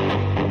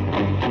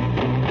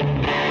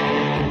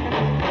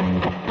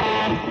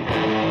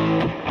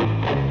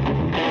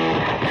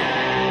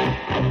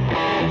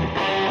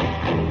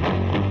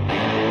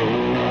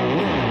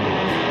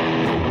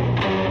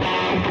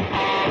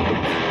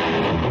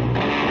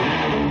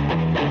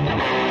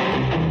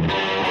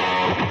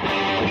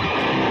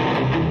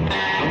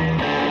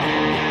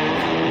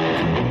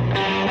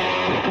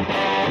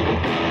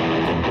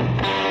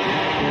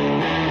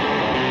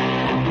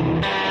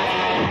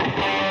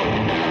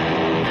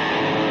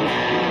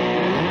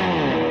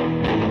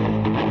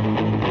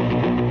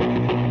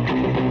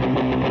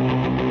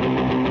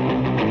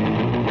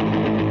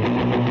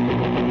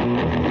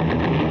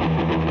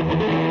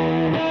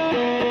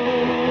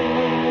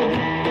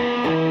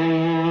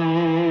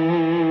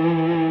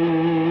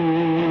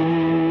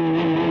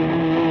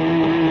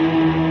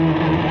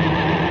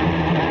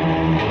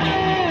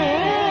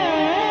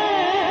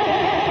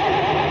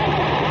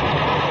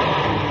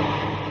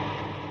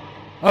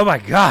 Oh my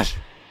gosh.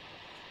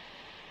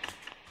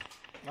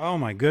 Oh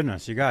my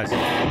goodness, you guys.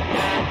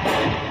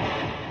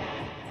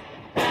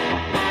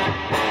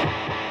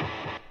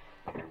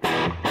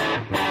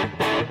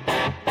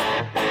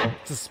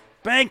 It's a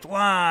spanked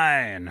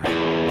line.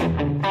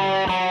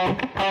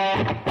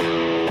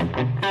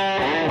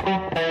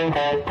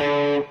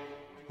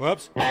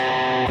 Whoops.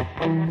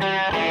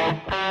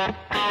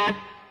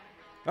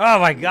 Oh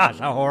my gosh,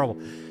 how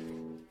horrible.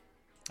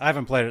 I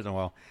haven't played it in a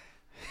while.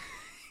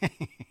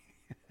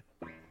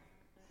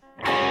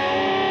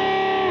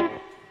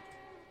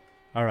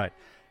 All right.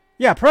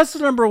 Yeah, press the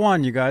number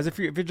 1, you guys. If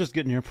you're just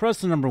getting here, press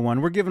the number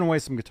 1. We're giving away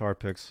some guitar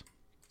picks.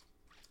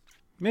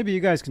 Maybe you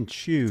guys can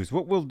choose.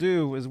 What we'll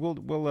do is we'll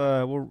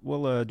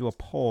do a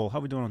poll. How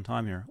are we doing on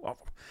time here? Well,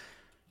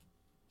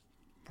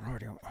 we're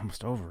already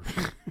almost over.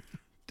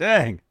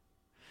 Dang.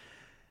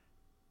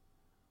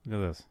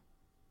 Look at this.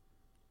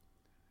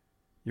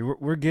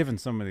 We're giving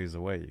some of these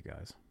away, you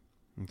guys.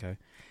 Okay.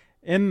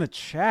 In the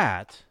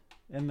chat,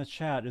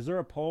 is there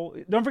a poll?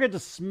 Don't forget to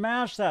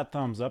smash that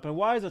thumbs up. And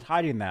why is it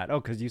hiding that? Oh,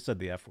 because you said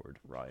the F word,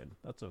 Ryan.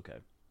 That's okay.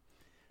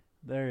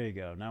 There you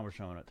go. Now we're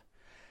showing it.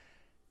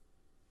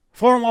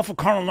 Full and Lawful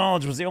Carnal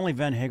Knowledge was the only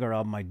Van Hagar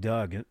album I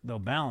dug, though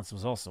Balance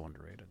was also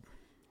underrated.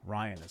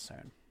 Ryan is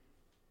saying.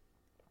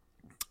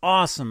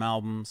 Awesome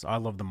albums. I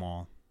love them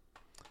all.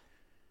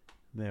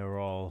 They were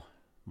all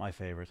my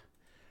favorite.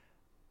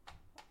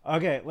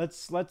 Okay,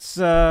 let's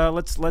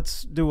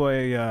do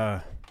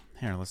a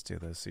here, let's do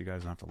this so you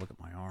guys don't have to look at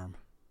my arm.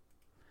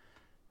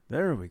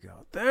 There we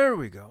go. There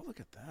we go. Look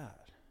at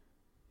that.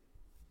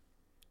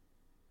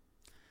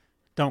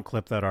 Don't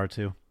clip that,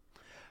 R2.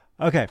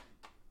 Okay.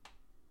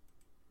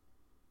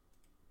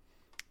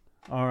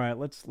 All right,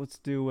 let's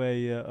do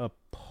a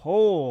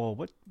poll.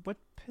 What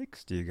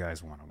picks do you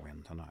guys want to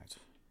win tonight?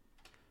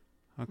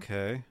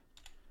 Okay.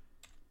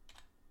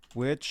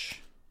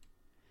 Which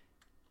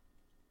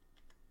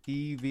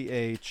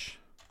EVH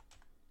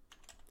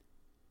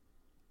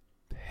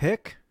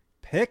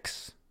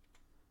picks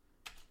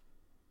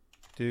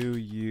do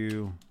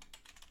you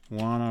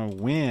want to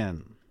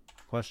win?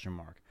 Question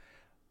mark.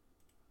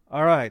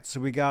 All right, so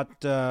we got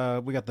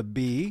the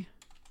B.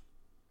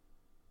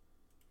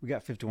 We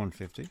got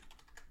 5150.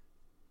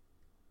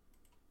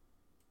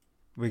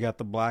 We got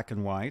the black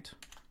and white.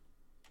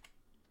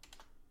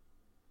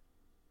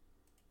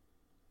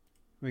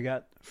 We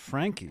got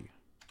Frankie.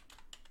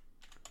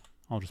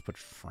 I'll just put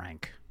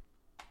Frank.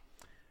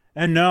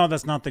 And no,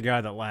 that's not the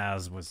guy that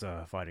Laz was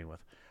fighting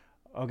with.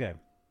 Okay.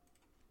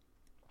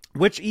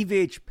 Which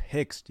EVH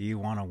picks do you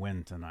want to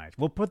win tonight?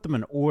 We'll put them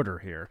in order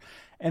here,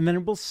 and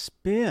then we'll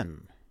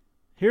spin.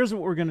 Here's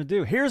what we're going to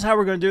do. Here's how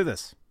we're going to do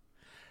this.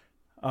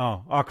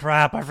 Oh,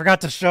 crap. I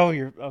forgot to show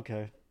you.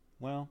 Okay.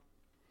 Well,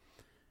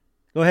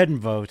 go ahead and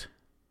vote.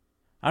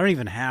 I don't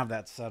even have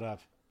that set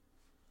up.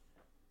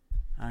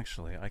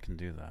 Actually, I can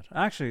do that.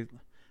 Actually,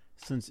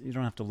 since you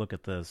don't have to look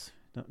at this,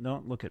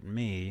 don't look at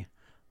me.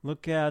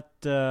 Look at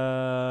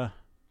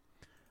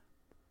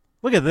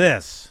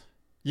this.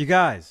 You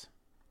guys.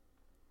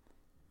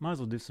 Might as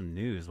well do some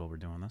news while we're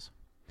doing this.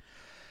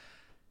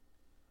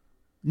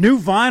 New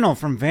vinyl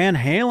from Van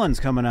Halen's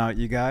coming out,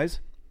 you guys.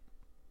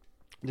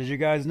 Did you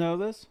guys know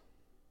this?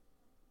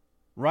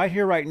 Right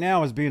Here, Right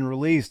Now is being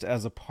released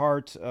as a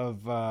part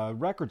of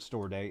Record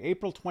Store Day.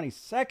 April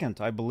 22nd,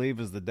 I believe,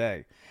 is the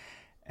day.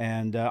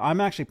 And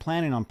I'm actually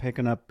planning on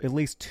picking up at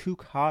least 2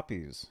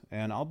 copies.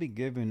 And I'll be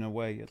giving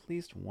away at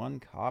least 1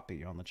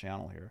 copy on the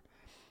channel here.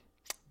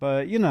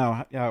 But you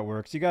know how it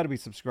works. You got to be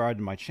subscribed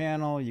to my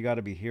channel. You got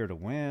to be here to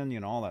win. You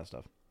know, all that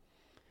stuff.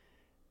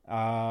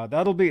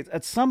 That'll be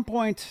at some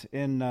point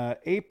in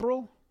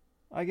April,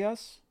 I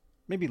guess.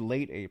 Maybe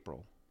late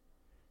April.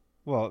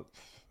 Well,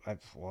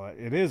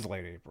 it is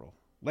late April.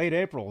 Late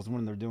April is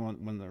when they're doing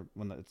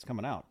it's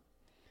coming out.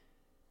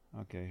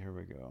 Okay, here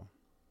we go.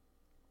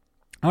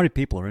 How many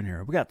people are in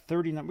here? We got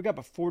 39. We got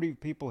about 40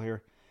 people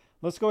here.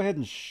 Let's go ahead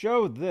and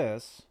show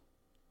this.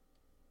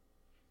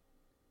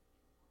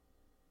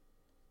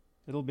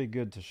 It'll be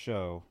good to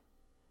show.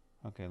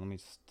 Okay, let me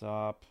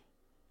stop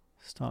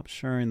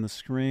sharing the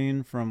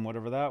screen from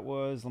whatever that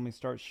was. Let me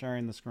start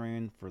sharing the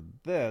screen for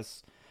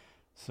this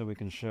so we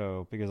can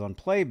show, because on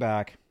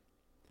playback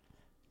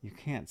you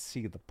can't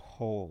see the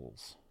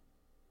polls.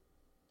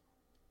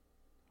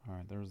 All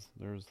right,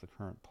 there's the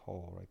current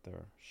poll right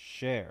there.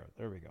 Share.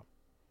 There we go.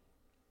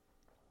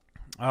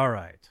 All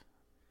right,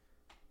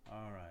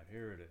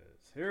 here it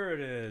is. Here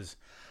it is.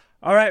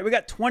 All right, we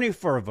got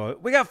 24 votes.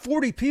 We got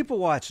 40 people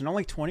watching,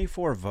 only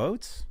 24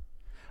 votes?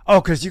 Oh,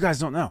 because you guys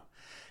don't know.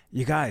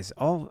 You guys,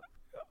 the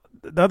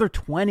other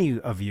 20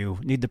 of you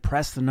need to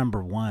press the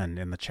number 1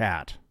 in the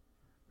chat.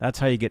 That's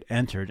how you get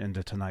entered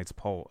into tonight's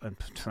poll.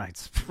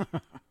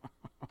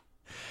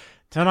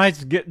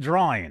 Tonight's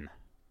drawing.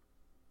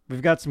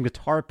 We've got some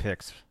guitar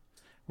picks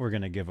we're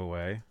gonna give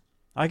away.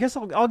 I guess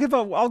I'll give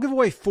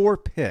away 4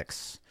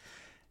 picks,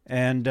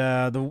 and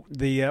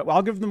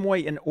I'll give them away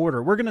in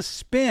order. We're gonna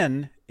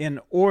spin in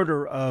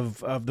order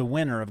of the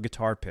winner of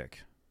guitar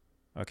pick.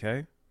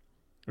 Okay,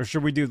 or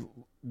should we do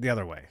the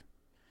other way?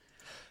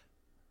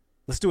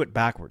 Let's do it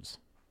backwards.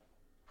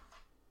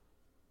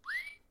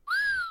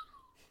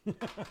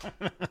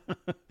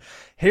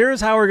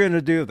 Here's how we're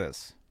gonna do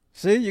this.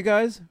 See, you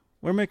guys,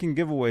 we're making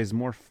giveaways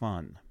more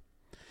fun.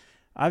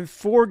 I have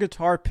 4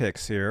 guitar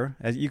picks here.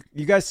 As you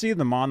guys see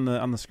them on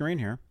the screen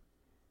here.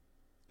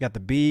 You got the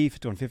B,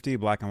 5150,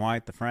 black and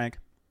white, the Frank.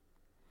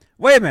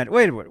 Wait a minute.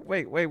 Wait.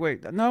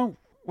 No,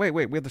 wait.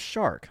 We have the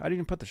Shark. I didn't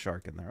even put the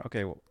Shark in there.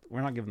 Okay, well,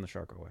 we're not giving the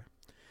Shark away.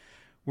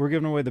 We're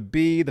giving away the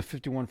B, the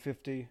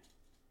 5150.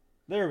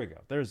 There we go.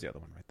 There's the other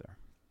one right there.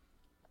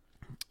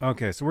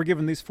 Okay, so we're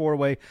giving these 4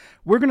 away.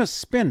 We're going to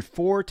spin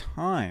 4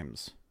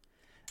 times.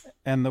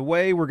 And the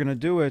way we're going to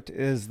do it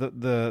is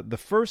the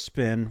first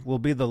spin will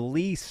be the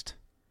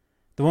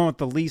one with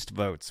the least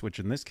votes, which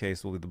in this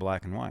case will be the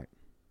black and white,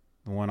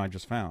 the one I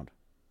just found.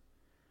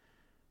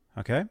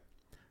 Okay?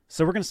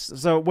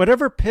 So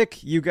whatever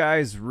pick you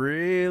guys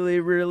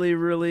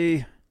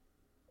really,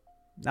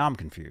 now I'm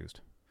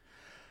confused.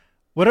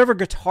 Whatever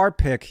guitar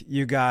pick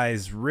you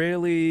guys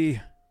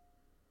really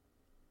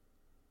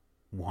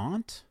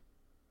want?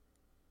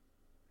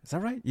 Is that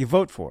right? You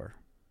vote for.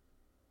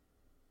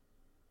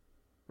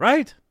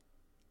 Right?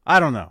 I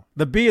don't know.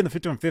 The B and the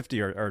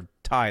 5150 are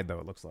tied, though,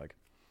 it looks like.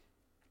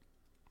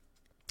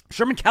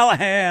 Sherman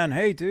Callahan.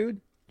 Hey,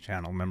 dude.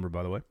 Channel member,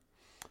 by the way.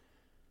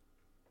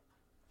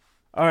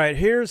 All right,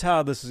 here's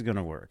how this is going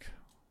to work.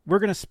 We're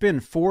going to spin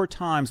 4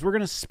 times. We're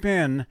going to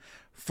spin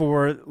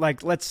for,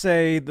 like, let's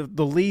say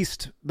the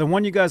least, the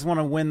one you guys want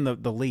to win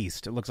the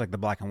least. It looks like the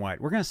black and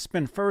white. We're going to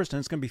spin first, and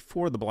it's going to be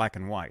for the black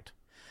and white.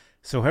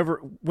 So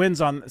whoever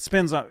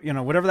spins on,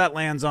 whatever that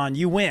lands on,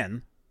 you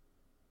win.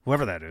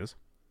 Whoever that is.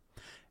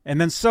 And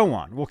then so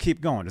on. We'll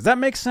keep going. Does that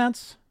make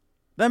sense?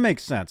 That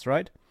makes sense,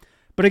 right?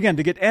 But again,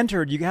 to get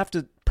entered, you have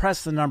to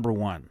press the number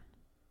 1.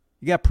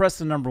 You got to press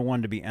the number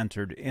 1 to be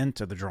entered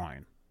into the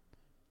drawing.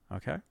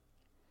 Okay?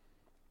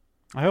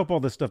 I hope all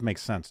this stuff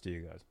makes sense to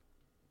you guys.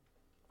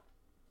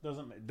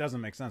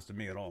 Doesn't make sense to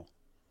me at all.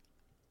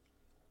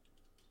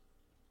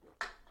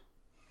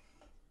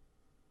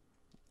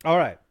 All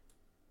right.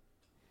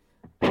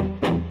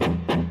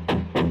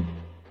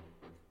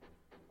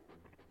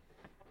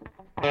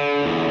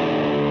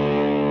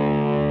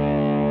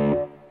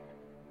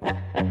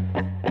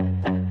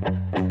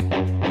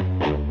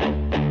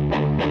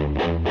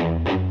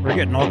 We're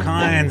getting all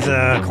kinds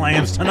of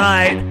claims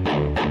tonight.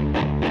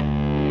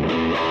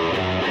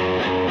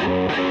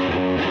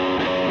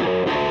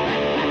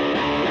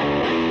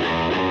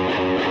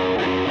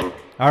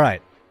 All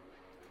right.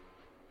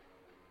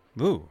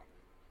 Ooh.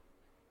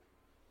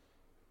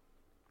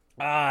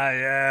 I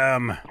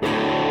am.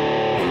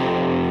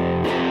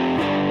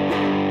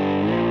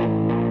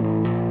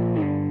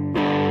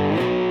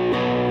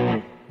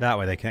 That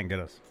way they can't get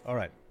us. All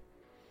right.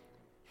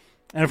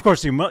 And of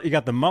course, you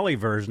got the Mully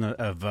version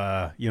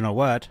of you know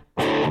what?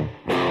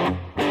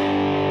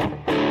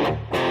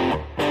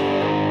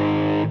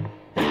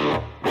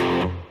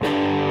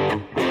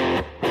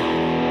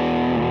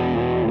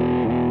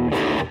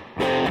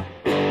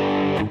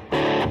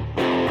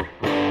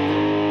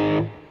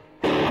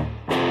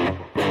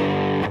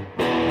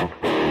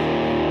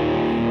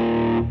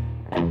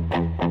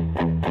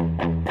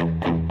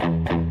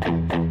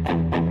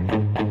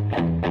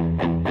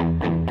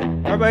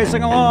 Everybody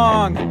sing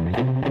along.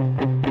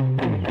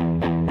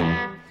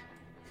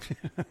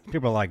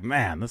 People are like,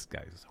 man, this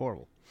guy is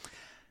horrible.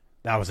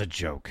 That was a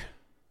joke.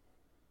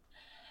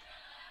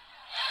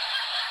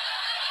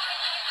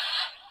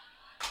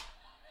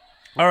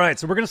 All right,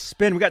 so we're gonna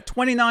spin. We got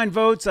 29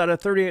 votes out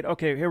of 38.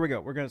 Okay, here we go.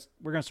 We're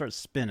gonna start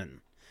spinning.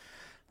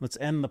 Let's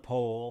end the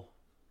poll.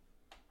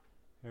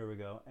 Here we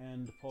go.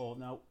 End poll.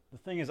 Now the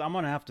thing is, I'm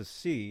gonna have to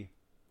see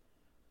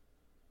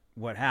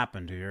what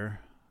happened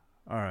here.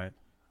 All right.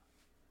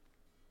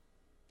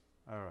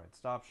 All right.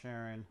 Stop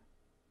sharing.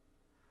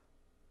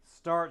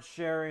 Start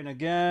sharing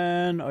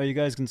again. Oh, you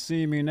guys can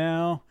see me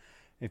now.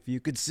 If you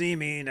could see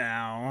me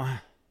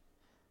now.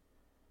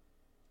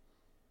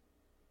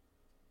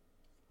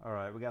 All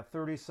right, we got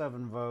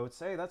 37 votes.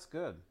 Hey, that's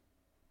good.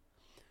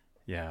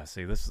 Yeah,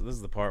 see, this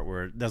is the part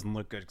where it doesn't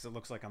look good because it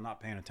looks like I'm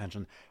not paying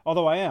attention.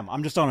 Although I am.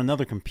 I'm just on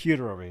another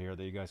computer over here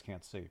that you guys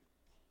can't see.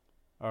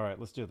 All right,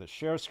 let's do this.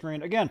 Share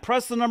screen. Again,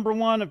 press the number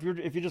 1 if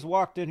you just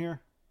walked in here.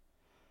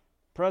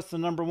 Press the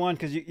number 1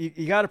 because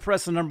you got to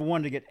press the number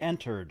 1 to get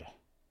entered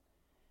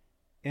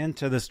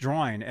into this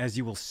drawing, as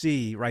you will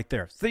see right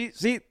there.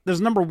 See, there's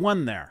number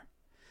 1 there.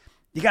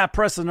 You got to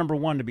press the number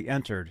 1 to be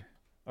entered.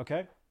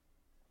 Okay?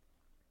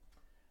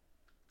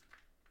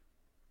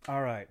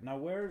 All right. Now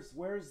where's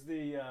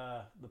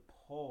the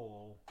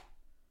poll?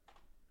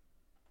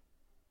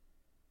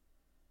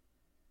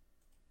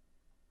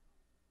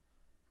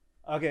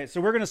 Okay, so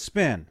we're going to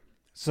spin.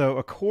 So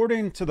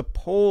according to the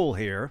poll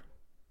here,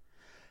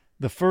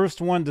 the first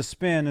one to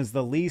spin is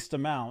the least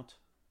amount,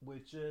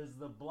 which is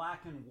the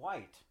black and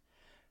white.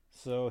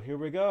 So here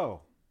we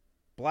go.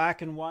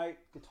 Black and white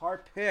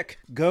guitar pick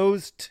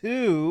goes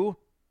to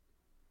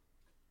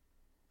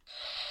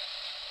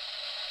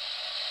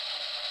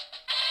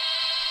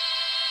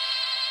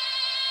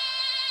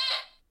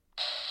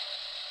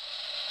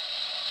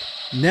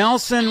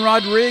Nelson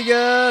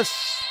Rodriguez.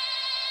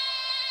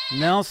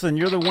 Nelson,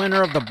 you're the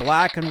winner of the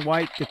black and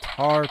white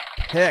guitar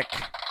pick.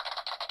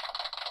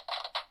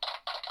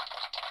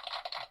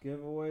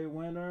 Giveaway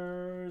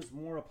winners.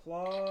 More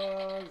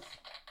applause.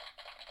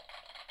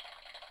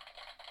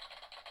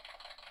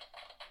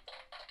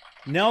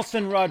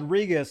 Nelson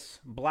Rodriguez,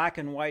 black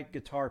and white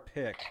guitar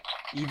pick.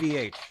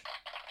 EVH.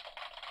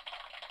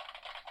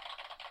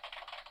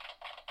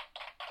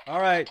 All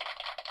right.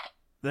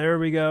 There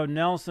we go.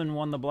 Nelson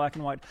won the black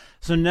and white.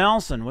 So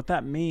Nelson, what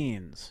that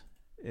means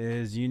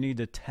is you need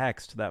to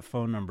text that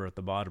phone number at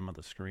the bottom of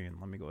the screen.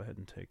 Let me go ahead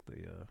and take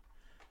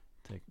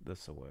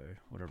this away,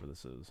 whatever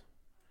this is.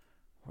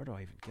 Where do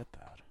I even get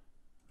that?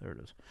 There it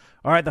is.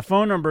 All right, the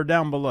phone number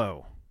down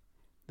below.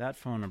 That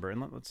phone number.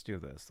 And let's do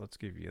this. Let's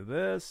give you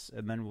this,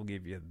 and then we'll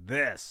give you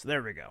this.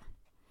 There we go.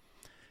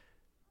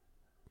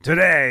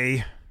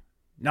 Today,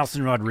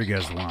 Nelson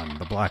Rodriguez won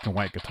the black and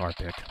white guitar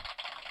pick.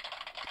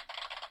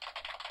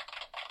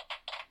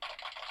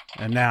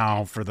 And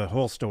now for the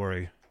whole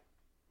story.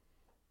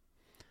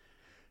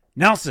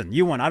 Nelson,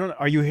 you won.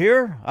 Are you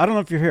here? I don't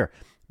know if you're here.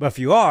 But if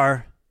you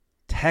are,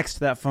 text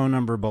that phone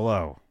number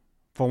below.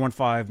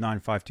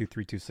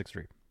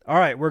 415-952-3263. All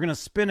right, we're going to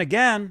spin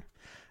again.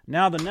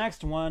 Now the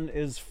next one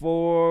is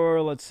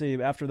for, let's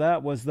see, after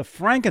that was the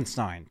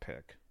Frankenstein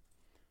pick.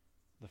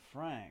 The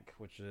Frank,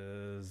 which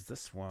is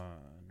this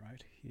one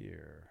right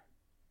here.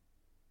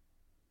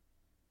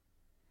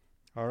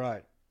 All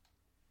right.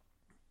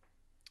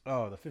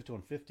 Oh, the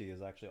 5150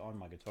 is actually on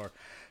my guitar.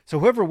 So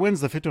whoever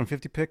wins the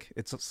 5150 pick,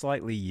 it's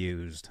slightly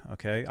used,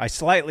 okay? I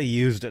slightly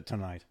used it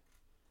tonight.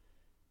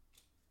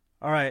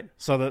 All right,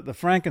 so the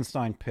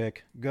Frankenstein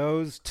pick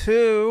goes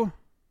to,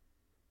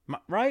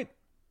 right?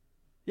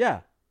 Yeah,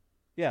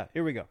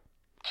 here we go.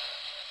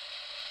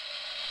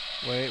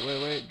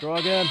 Wait, draw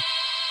again.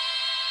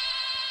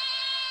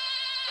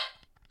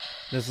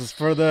 This is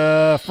for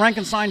the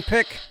Frankenstein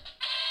pick.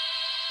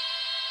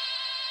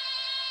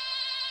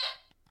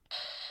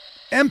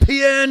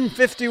 MPN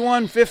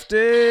 5150.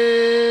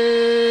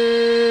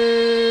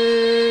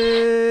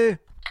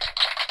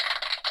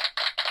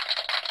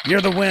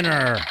 You're the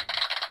winner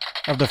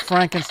of the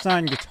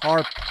Frankenstein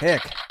guitar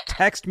pick.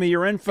 Text me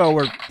your info,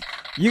 or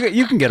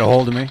you can get a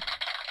hold of me.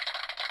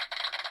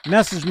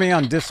 Message me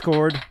on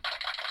Discord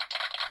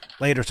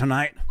later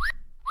tonight.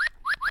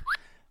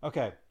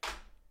 Okay.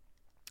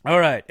 All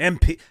right.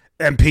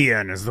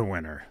 MPN is the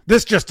winner.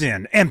 This just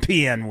in.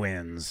 MPN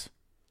wins.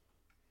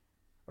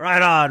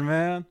 Right on,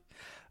 man.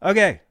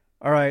 Okay.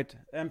 All right,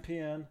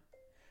 MPN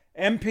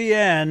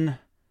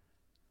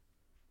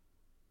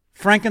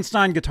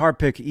Frankenstein guitar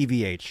pick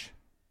EVH.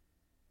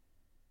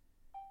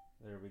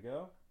 There we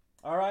go.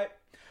 All right.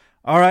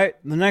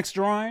 The next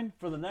drawing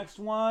for the next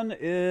one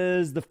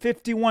is the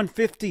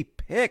 5150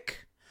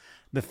 pick.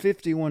 The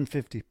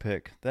 5150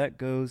 pick. That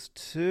goes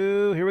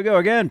to, here we go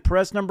again.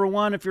 Press number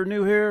 1 if you're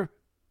new here.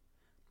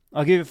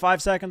 I'll give you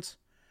 5 seconds.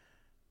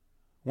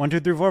 1,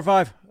 2, 3, 4,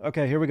 5.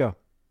 Okay, here we go.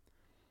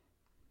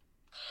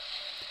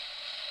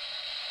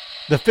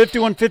 The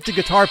 5150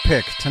 guitar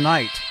pick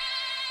tonight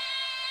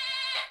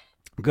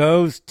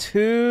goes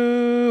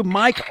to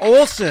Mike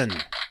Olson.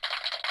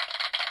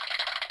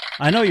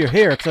 I know you're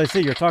here because I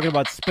see you're talking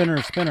about spinner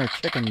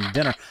chicken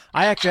dinner.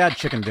 I actually had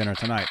chicken dinner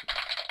tonight.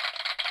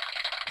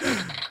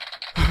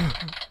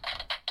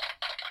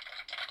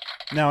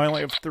 Now I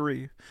only have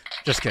 3.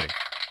 Just kidding.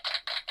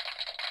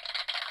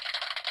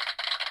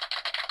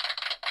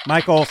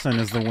 Mike Olson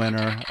is the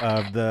winner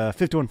of the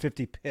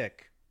 5150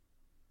 pick.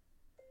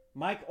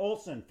 Mike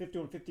Olson,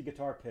 5150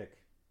 guitar pick.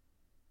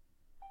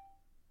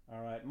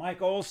 All right,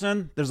 Mike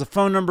Olson. There's a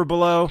phone number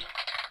below.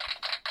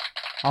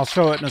 I'll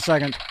show it in a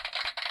second.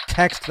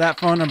 Text that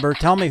phone number.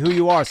 Tell me who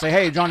you are. Say,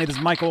 hey, Johnny, this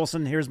is Mike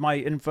Olson. Here's my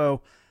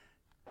info.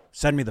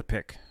 Send me the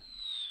pick.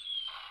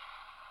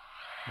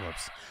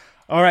 Whoops.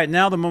 All right,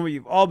 now the moment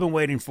you've all been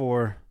waiting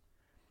for.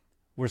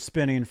 We're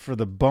spinning for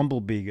the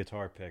Bumblebee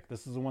guitar pick.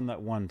 This is the one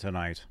that won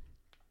tonight,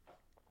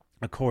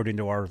 according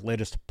to our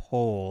latest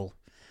poll.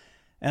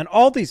 And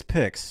all these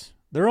picks,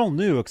 they're all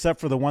new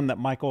except for the one that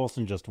Mike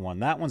Olson just won.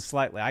 That one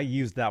slightly. I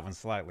used that one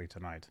slightly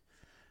tonight.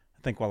 I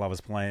think while I was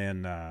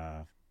playing,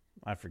 I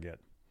forget.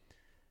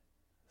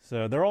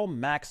 So they're all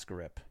max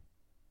grip.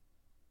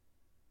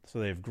 So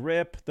they have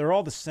grip. They're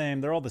all the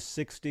same. They're all the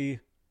 60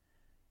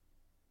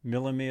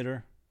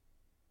 millimeter.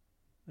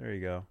 There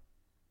you go.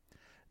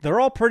 They're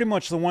all pretty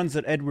much the ones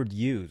that Edward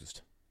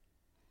used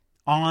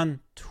on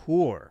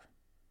tour.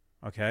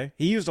 Okay?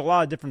 He used a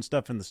lot of different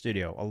stuff in the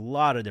studio. A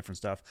lot of different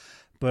stuff.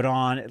 But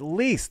on at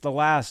least the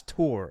last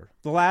tour.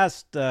 The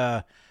last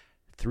 3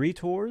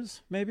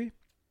 tours, maybe?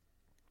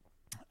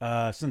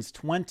 Since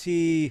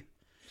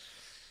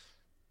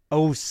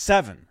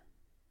 2007,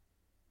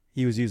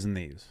 he was using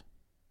these.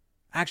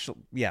 Actually,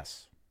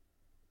 yes.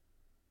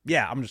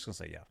 Yeah, I'm just going to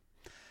say yeah.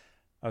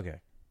 Okay.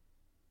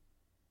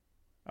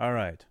 All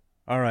right.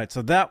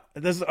 So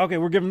okay,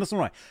 we're giving this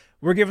one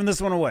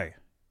away.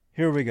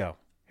 Here we go.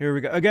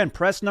 Again,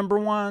 press number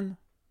 1.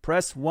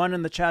 Press 1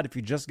 in the chat if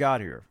you just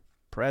got here.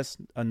 Press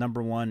a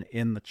number 1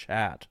 in the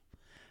chat.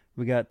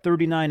 We got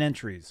 39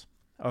 entries.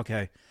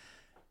 Okay.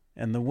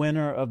 And the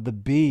winner of the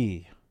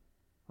B,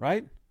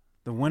 right?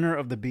 The winner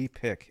of the B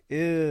pick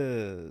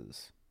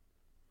is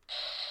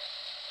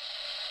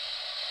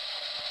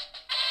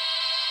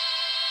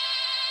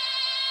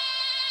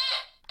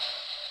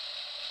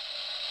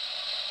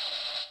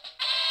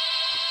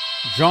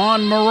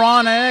John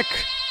Moronic.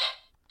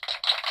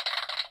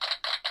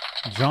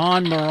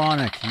 John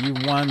Moronic, you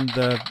won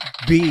the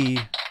B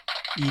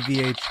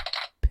EVH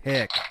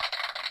pick.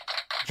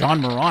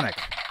 John Moronic,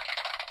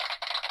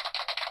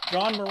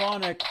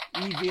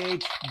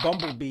 EVH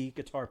Bumblebee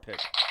guitar pick.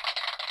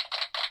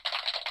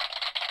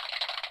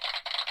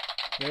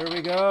 There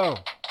we go.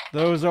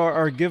 Those are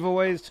our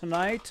giveaways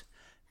tonight.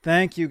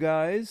 Thank you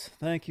guys.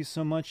 Thank you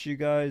so much, you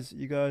guys.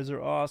 You guys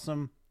are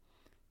awesome.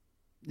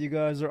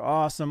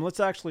 Let's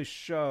actually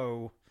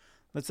show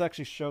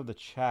the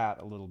chat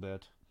a little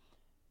bit.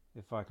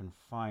 If I can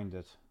find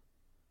it.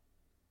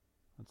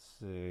 Let's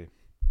see.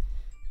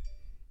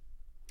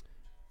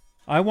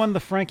 I won the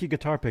Frankie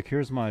guitar pick.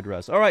 Here's my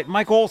address. All right,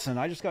 Mike Olson.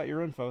 I just got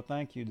your info.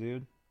 Thank you,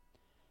 dude.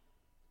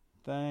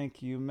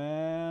 Thank you,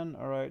 man.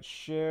 All right,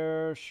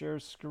 share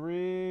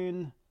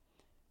screen.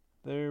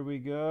 There we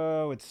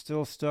go. It's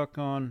still stuck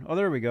on. Oh,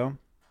 there we go.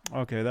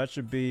 Okay, that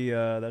should be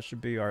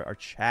our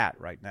chat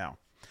right now.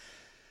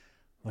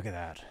 Look at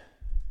that.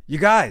 You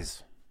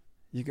guys.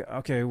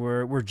 Okay,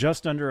 we're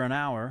just under an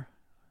hour.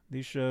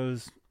 These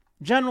shows,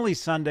 generally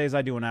Sundays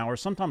I do an hour,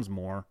 sometimes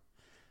more.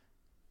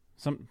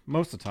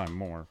 Most of the time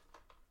more.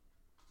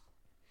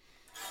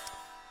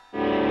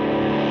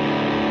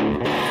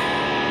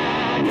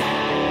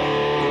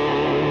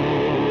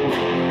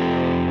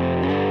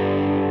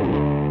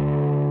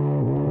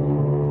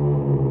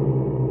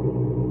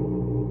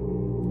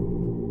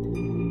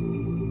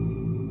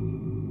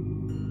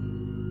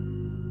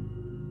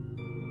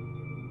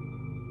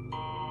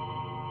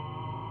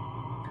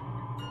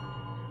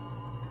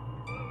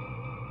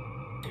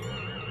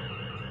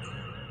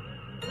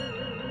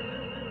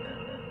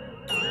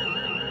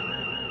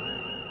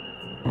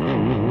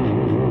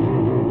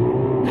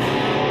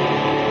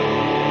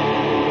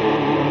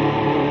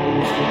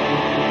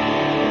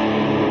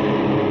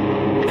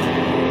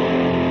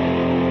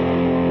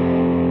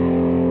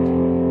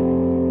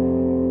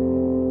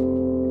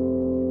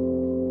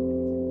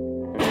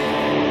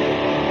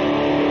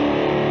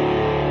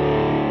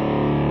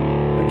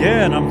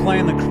 Again, I'm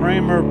playing the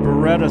Kramer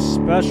Beretta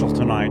Special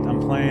tonight. I'm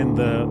playing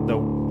the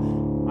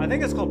I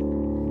think it's called,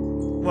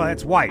 well,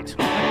 it's white.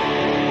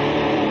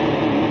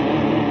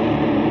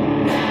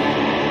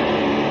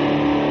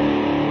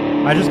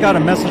 I just got a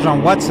message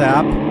on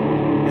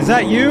WhatsApp. Is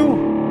that you?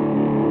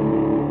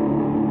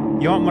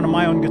 You want one of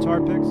my own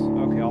guitar picks?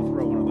 Okay, I'll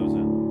throw one of those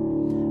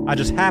in. I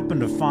just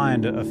happened to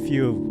find a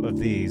few of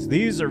these.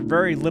 These are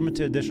very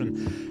limited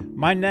edition.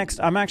 I'm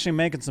actually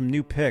making some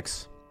new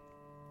picks.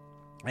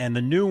 And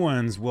the new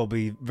ones will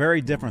be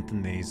very different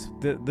than these.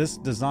 This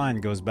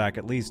design goes back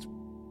at least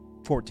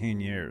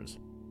 14 years.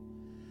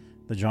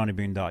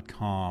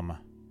 TheJohnnyBean.com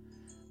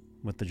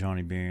with the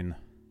Johnny Bean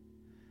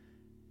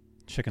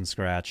chicken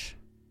scratch.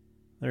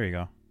 There you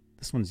go.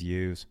 This one's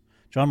used.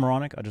 John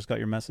Moronic, I just got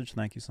your message.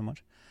 Thank you so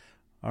much.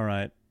 All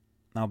right.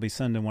 I'll be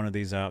sending one of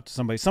these out to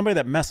somebody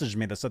that messaged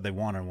me that said they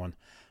wanted one.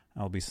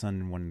 I'll be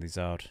sending one of these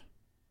out.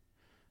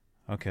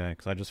 Okay,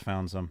 because I just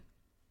found some.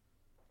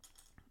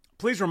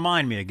 Please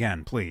remind me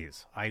again,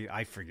 please.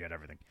 I forget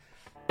everything.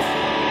 Look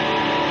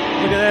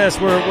at this.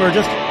 We're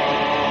just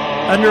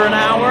under an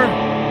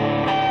hour.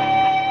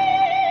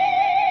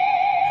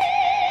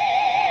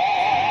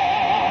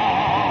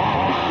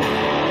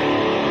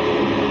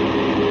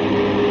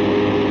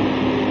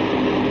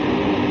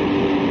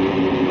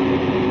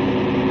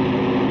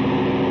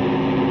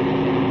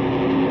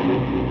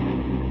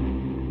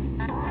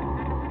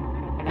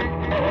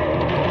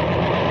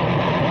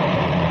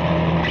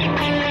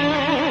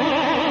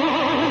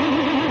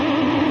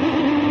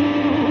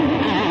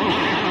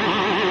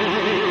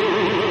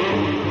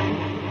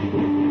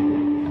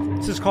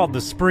 Called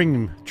the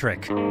spring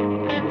trick.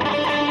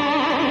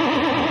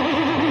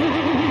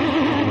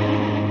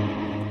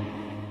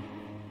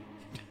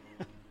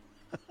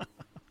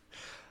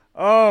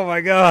 Oh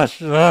my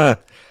gosh. All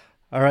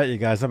right, you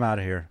guys, I'm out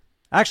of here.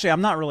 Actually,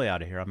 I'm not really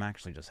out of here. I'm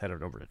actually just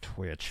headed over to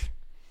Twitch.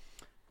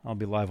 I'll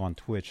be live on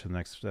Twitch in the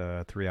next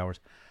 3 hours.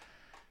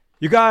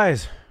 You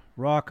guys,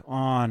 rock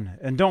on.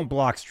 And don't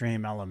block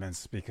Stream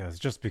Elements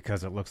just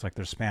because it looks like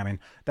they're spamming.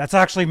 That's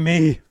actually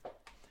me.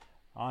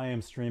 I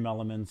am Stream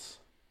Elements.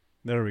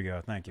 There we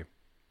go. Thank you.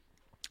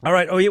 All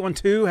right.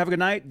 0812. Have a good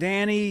night.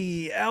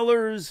 Danny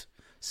Ellers.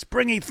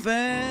 Springy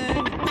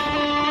thing.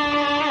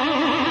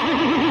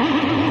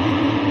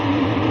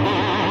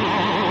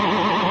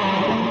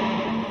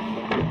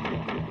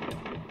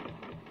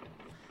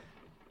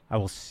 I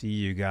will see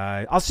you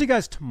guys. I'll see you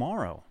guys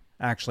tomorrow.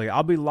 Actually,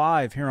 I'll be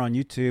live here on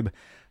YouTube.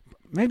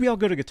 Maybe I'll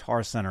go to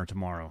Guitar Center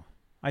tomorrow.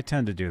 I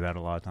tend to do that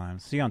a lot of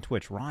times. See you on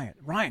Twitch. Ryan,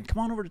 come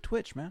on over to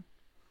Twitch, man.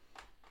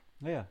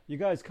 Yeah. You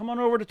guys, come on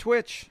over to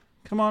Twitch.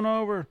 Come on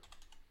over.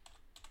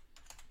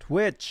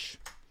 Twitch.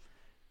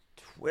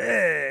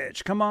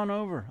 Come on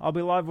over. I'll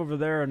be live over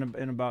there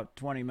in about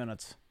 20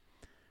 minutes.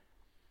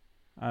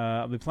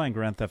 I'll be playing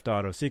Grand Theft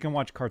Auto, so you can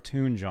watch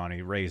Cartoon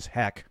Johnny raise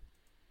heck.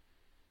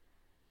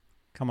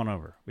 Come on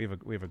over. We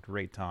have a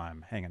great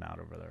time hanging out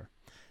over there.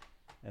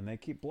 And they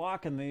keep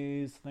blocking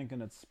these,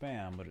 thinking it's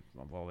spam, but it's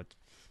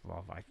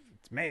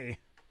me.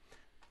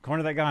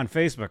 According to that guy on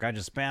Facebook, I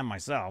just spam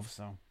myself.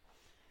 So,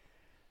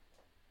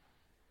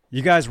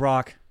 you guys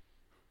rock.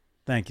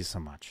 Thank you so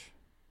much.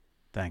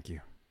 Thank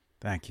you.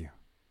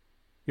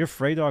 You're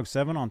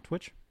Freydog7 on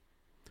Twitch?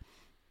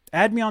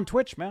 Add me on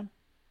Twitch, man.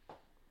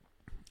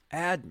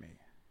 Add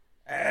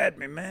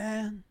me,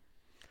 man.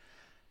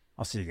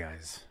 I'll see you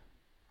guys.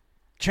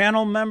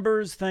 Channel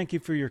members, thank you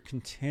for your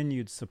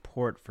continued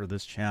support for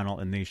this channel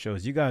and these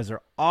shows. You guys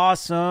are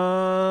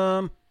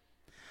awesome.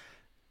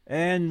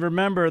 And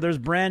remember, there's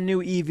brand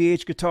new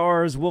EVH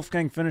guitars,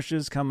 Wolfgang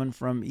finishes coming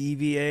from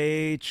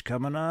EVH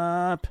coming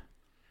up.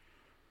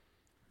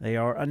 They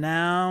are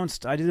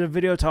announced. I did a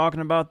video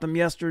talking about them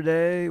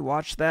yesterday.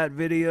 Watch that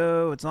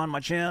video. It's on my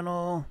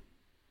channel.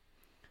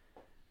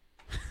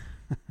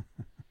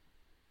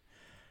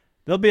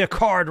 There'll be a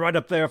card right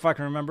up there if I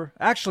can remember.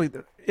 Actually,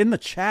 in the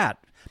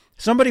chat,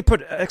 somebody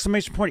put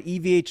exclamation point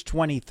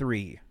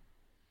EVH23.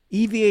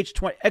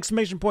 EVH20,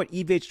 exclamation point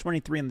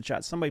EVH23 in the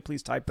chat. Somebody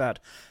please type that.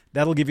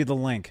 That'll give you the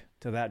link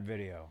to that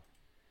video.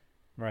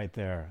 Right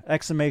there.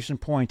 Exclamation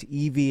point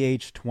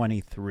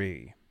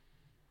EVH23.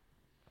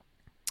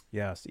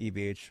 Yes,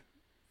 EVH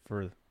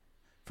for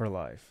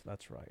life.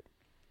 That's right.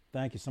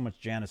 Thank you so much,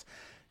 Janice.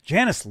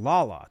 Janice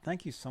Lala,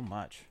 thank you so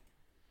much.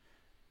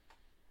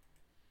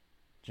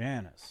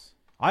 Janice.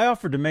 I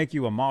offered to make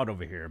you a mod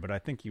over here, but I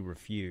think you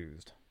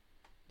refused.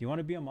 Do you want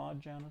to be a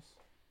mod, Janice?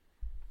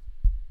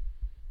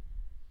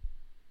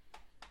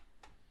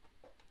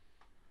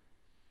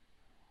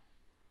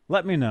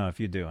 Let me know if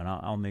you do, and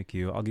I'll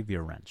give you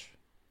a wrench.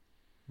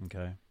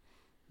 Okay?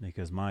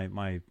 Because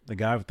the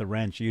guy with the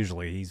wrench,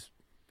 usually he's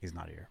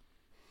not here.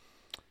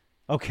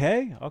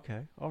 Okay.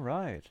 All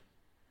right.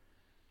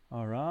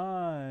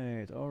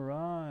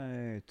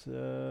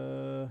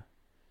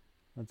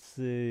 Let's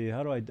see.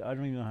 I don't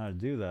even know how to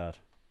do that.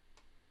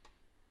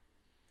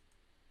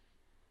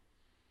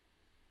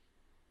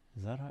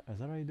 Is that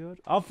how you do it?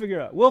 I'll figure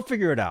it out. We'll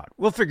figure it out.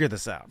 We'll figure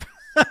this out.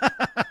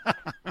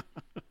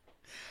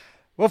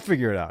 We'll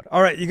figure it out.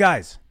 All right, you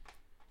guys.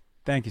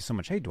 Thank you so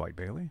much. Hey, Dwight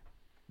Bailey.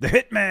 The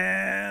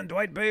Hitman,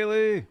 Dwight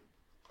Bailey.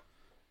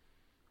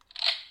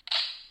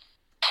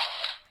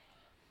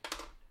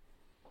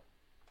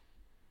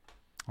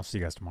 I'll see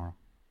you guys tomorrow.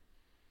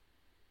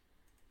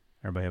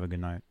 Everybody have a good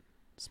night.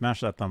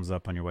 Smash that thumbs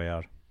up on your way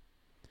out.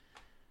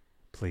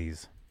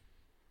 Please.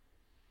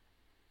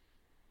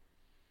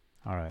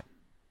 All right.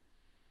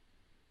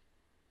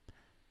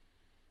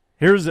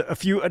 Here's a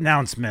few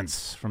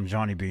announcements from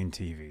Johnny Bean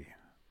TV.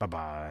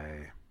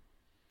 Bye-bye.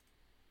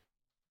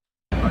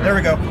 There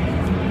we go.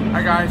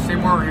 Hi guys,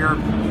 Seymour here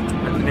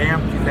at the Dam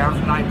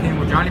 2019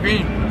 with Johnny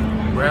Bean.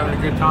 We're having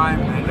a good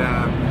time and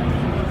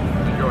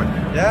enjoy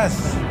it.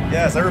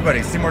 Yes,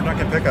 everybody. Seymour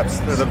Duncan pickups.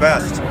 They're the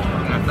best.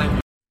 Thank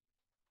you.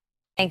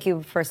 Thank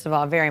you, first of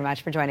all, very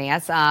much for joining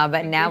us.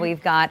 But now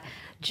we've got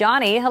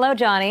Johnny. Hello,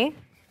 Johnny.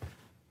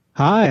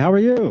 Hi, how are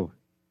you?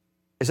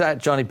 Is that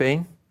Johnny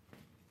Bean?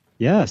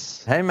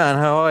 Yes. Hey, man,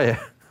 how are you?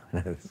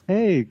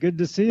 Hey, good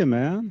to see you,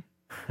 man.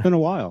 Been a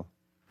while.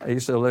 Are you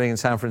still living in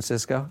San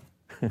Francisco?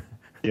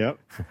 Yep.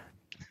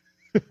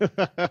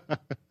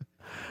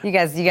 You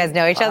guys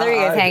know each other? You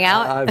guys hang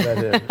out? I bet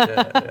it.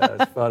 Yeah,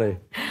 it's funny.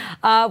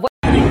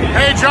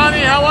 Hey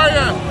Johnny, how are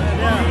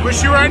you?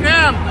 Wish you were in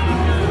Nam.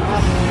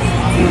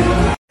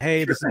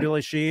 Hey, this is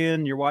Billy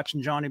Sheehan. You're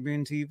watching Johnny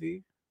Bean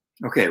TV.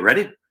 Okay,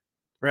 ready?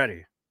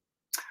 Ready.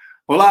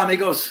 Hola,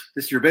 amigos.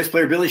 This is your bass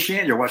player, Billy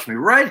Sheehan. You're watching me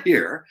right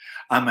here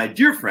on my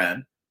dear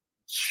friend,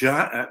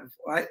 John.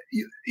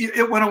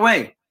 It went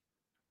away.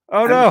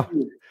 Oh, no.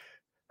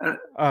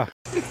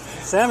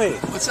 Sammy.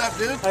 What's up,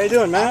 dude? How you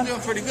doing, man? I'm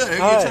doing pretty good.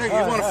 Hi,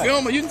 You want to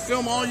film? You can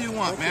film all you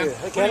want, man. Hey,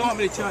 What do you want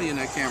me to tell you in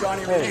that camera?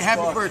 Hey,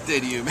 happy birthday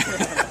to you, man.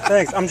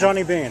 Thanks. I'm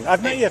Johnny Bean.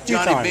 I've met you a few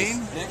Johnny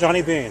times. Bean?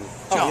 Johnny Bean.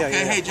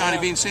 Hey, Johnny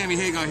Bean. Sammy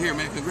Hagar here,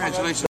 man.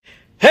 Congratulations.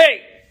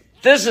 Hey,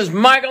 this is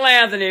Michael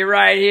Anthony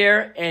right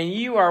here, and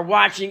you are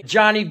watching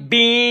Johnny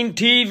Bean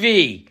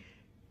TV.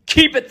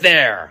 Keep it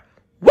there.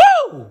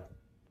 Woo!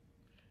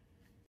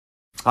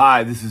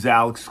 Hi, this is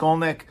Alex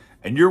Skolnick,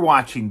 and you're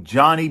watching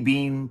Johnny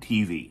Bean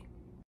TV.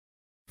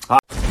 Hi.